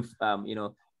I'm going,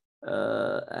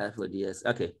 r4ds.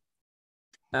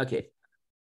 Okay.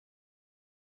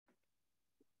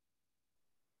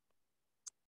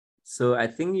 So I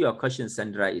think your question,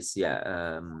 Sandra, is here.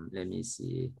 Let me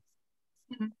see.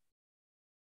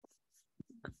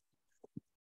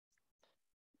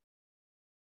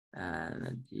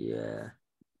 And yeah,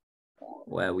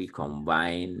 where we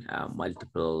combine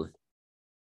multiple.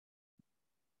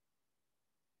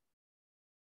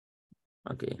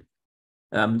 Okay.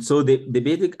 So the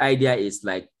basic idea is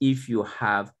like if you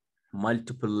have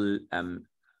multiple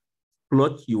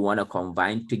plots you want to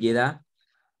combine together.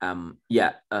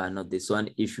 Not this one.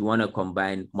 If you want to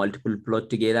combine multiple plots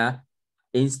together,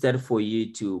 instead for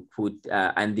you to put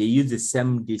and they use the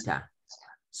same data.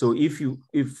 So if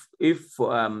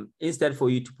instead for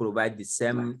you to provide the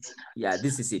same,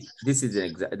 this is it.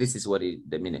 This is what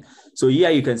the meaning. So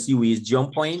here you can see we use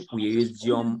geom point, we use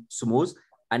geom smooth,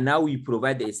 and now we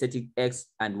provide the aesthetic X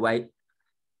and Y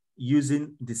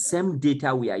using the same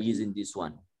data we are using this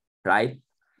one, right?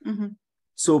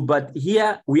 So, but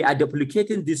here we are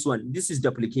duplicating this one. This is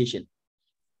duplication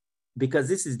because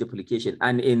this is duplication.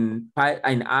 And in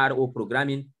R or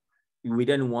programming, we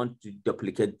don't want to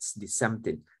duplicate the same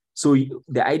thing. So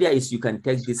the idea is you can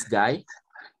take this guy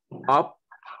up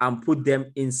and put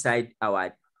them inside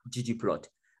our ggplot.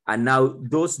 And now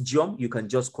those geom, you can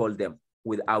just call them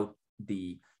without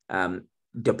the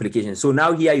duplication. So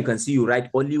now here you can see you write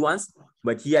only once,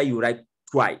 but here you write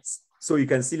twice. So you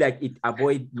can see like it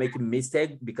avoid making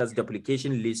mistake because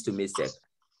duplication leads to mistake.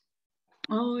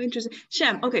 Oh, interesting.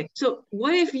 Sham, okay. So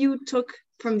what if you took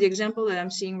from the example that I'm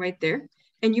seeing right there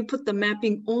and you put the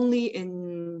mapping only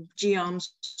in geom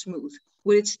smooth?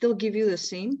 Would it still give you the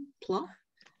same plot?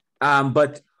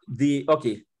 But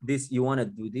okay, this, you want to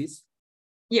do this?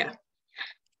 Yeah.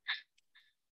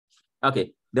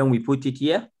 Okay, then we put it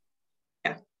here.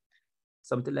 Yeah.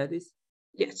 Something like this.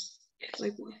 Yes.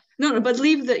 Like, no, but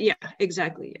leave the, yeah,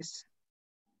 exactly, yes.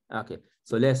 Okay,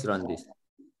 so let's run this.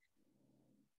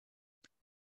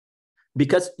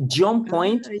 Because geom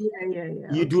point,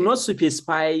 you do not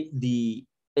specify the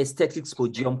aesthetics for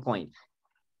geom point.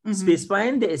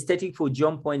 Specifying the aesthetic for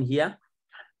geom point here,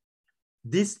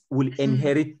 this will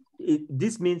inherit,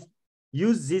 this means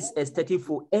use this aesthetic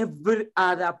for every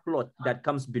other plot that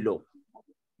comes below.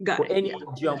 For any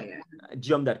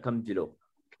geom that comes below.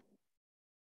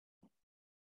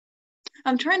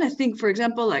 I'm trying to think, for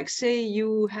example, like say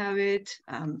you have it,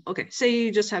 okay, say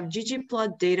you just have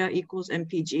ggplot data equals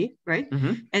MPG, right?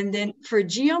 And then for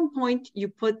geom point, you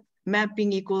put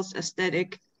mapping equals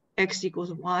aesthetic, X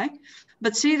equals Y.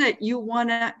 But say that you want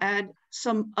to add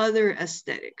some other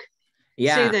aesthetic.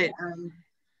 Yeah. Say that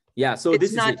yeah, so it's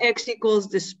this not is it. X equals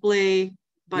display,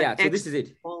 but yeah, so X this is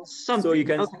it. Something. So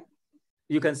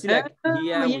you can see like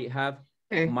here we have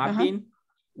mapping,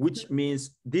 which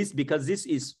means this, because this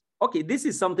is, okay, this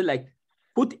is something like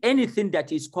put anything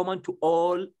that is common to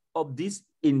all of this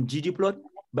in ggplot,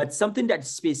 but something that's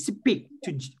specific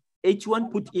to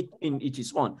H1, put it in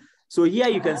its own. So here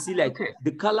you can see like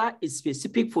the color is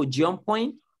specific for geom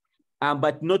point,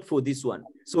 but not for this one.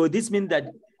 So this means that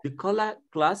the color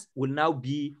class will now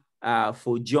be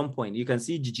for geom point. You can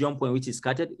see the geom point, which is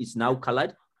scattered, is now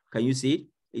colored. Can you see it?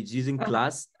 It's using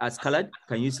class as colored.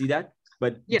 Can you see that?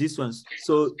 But this one's,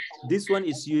 so this one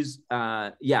is used,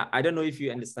 yeah, I don't know if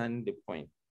you understand the point.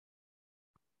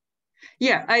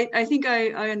 Yeah, I think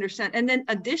I understand. And then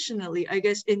additionally, I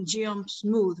guess in geom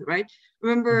smooth, right?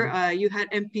 Remember you had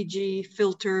MPG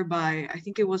filter by, I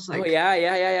think it was like. Oh,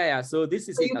 yeah. So this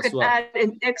is so it you as could well. add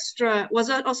an extra, was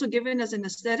that also given as an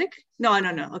aesthetic? No.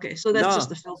 Okay, so that's just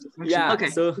the filter function. Yeah, okay.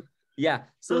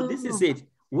 So this is it.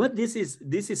 What this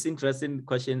is interesting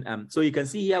question. So you can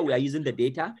see here we are using the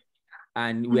data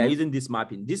and we are using this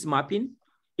mapping. This mapping,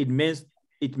 it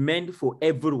meant for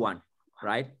everyone,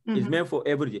 right? It's meant for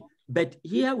everyone. But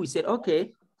here we said,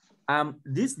 okay,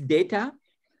 this data,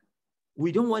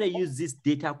 we don't want to use this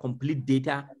data, complete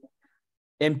data,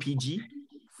 MPG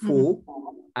for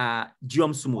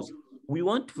geom smooth. We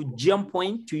want for geom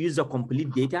point to use a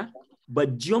complete data,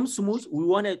 but geom smooth, we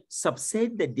want to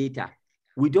subset the data.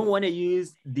 We don't want to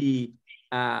use the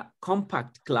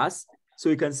compact class. So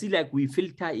you can see like we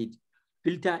filter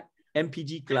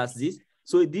MPG class this.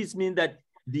 So this means that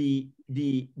the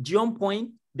geom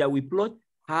point that we plot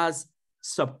has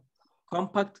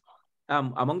compact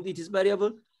among its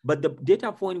variable, but the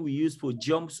data point we use for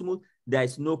geom smooth, there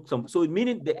is no sum. So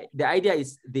meaning the idea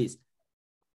is this: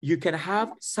 you can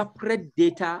have separate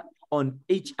data on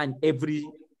each and every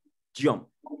geom.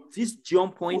 This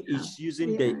geom point is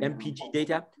using the MPG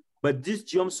data, but this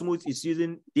geom smooth is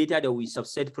using data that we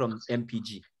subset from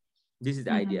MPG. This is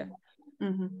the idea.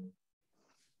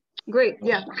 Great.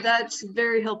 Yeah, that's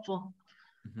very helpful.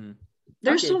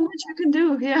 There's so much you can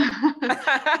do. Yeah.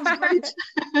 That's great.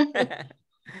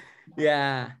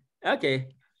 Yeah. Okay.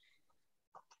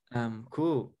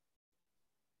 Cool.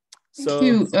 Thank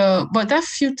you. But that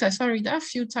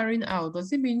filtering out,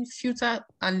 does it mean filter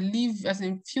and leave, as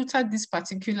in filter this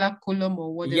particular column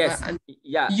or whatever, and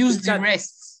use the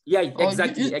rest? Yeah,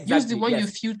 exactly. Use the one you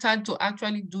filtered to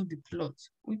actually do the plot.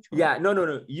 Which one? Yeah,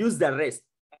 no. Use the rest.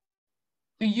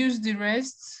 Use the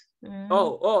rest.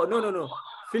 No.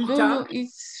 Filter. No,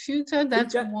 it's filter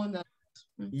that one.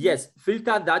 Yes,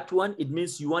 filter that one. It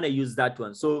means you want to use that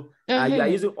one. So you are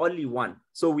using only one.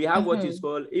 So we have what is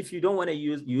called, if you don't want to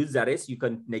use the rest, you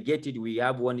can negate it. We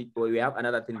have one, or we have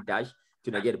another thing dash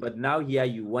to negate. But now here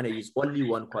you want to use only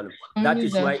one column. That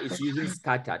is why it's using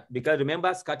scattered. Because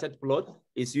remember, scattered plot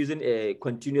is using a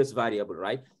continuous variable,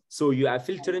 right? So you are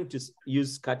filtering to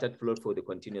use scattered plot for the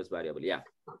continuous variable. Yeah.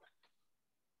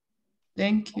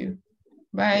 Thank you.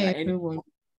 Bye, everyone.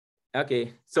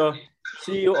 Okay, so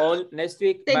see you all next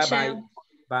week. Thanks,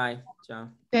 bye. Ciao.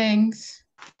 Thanks.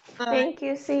 Thank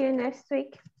you. See you next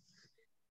week.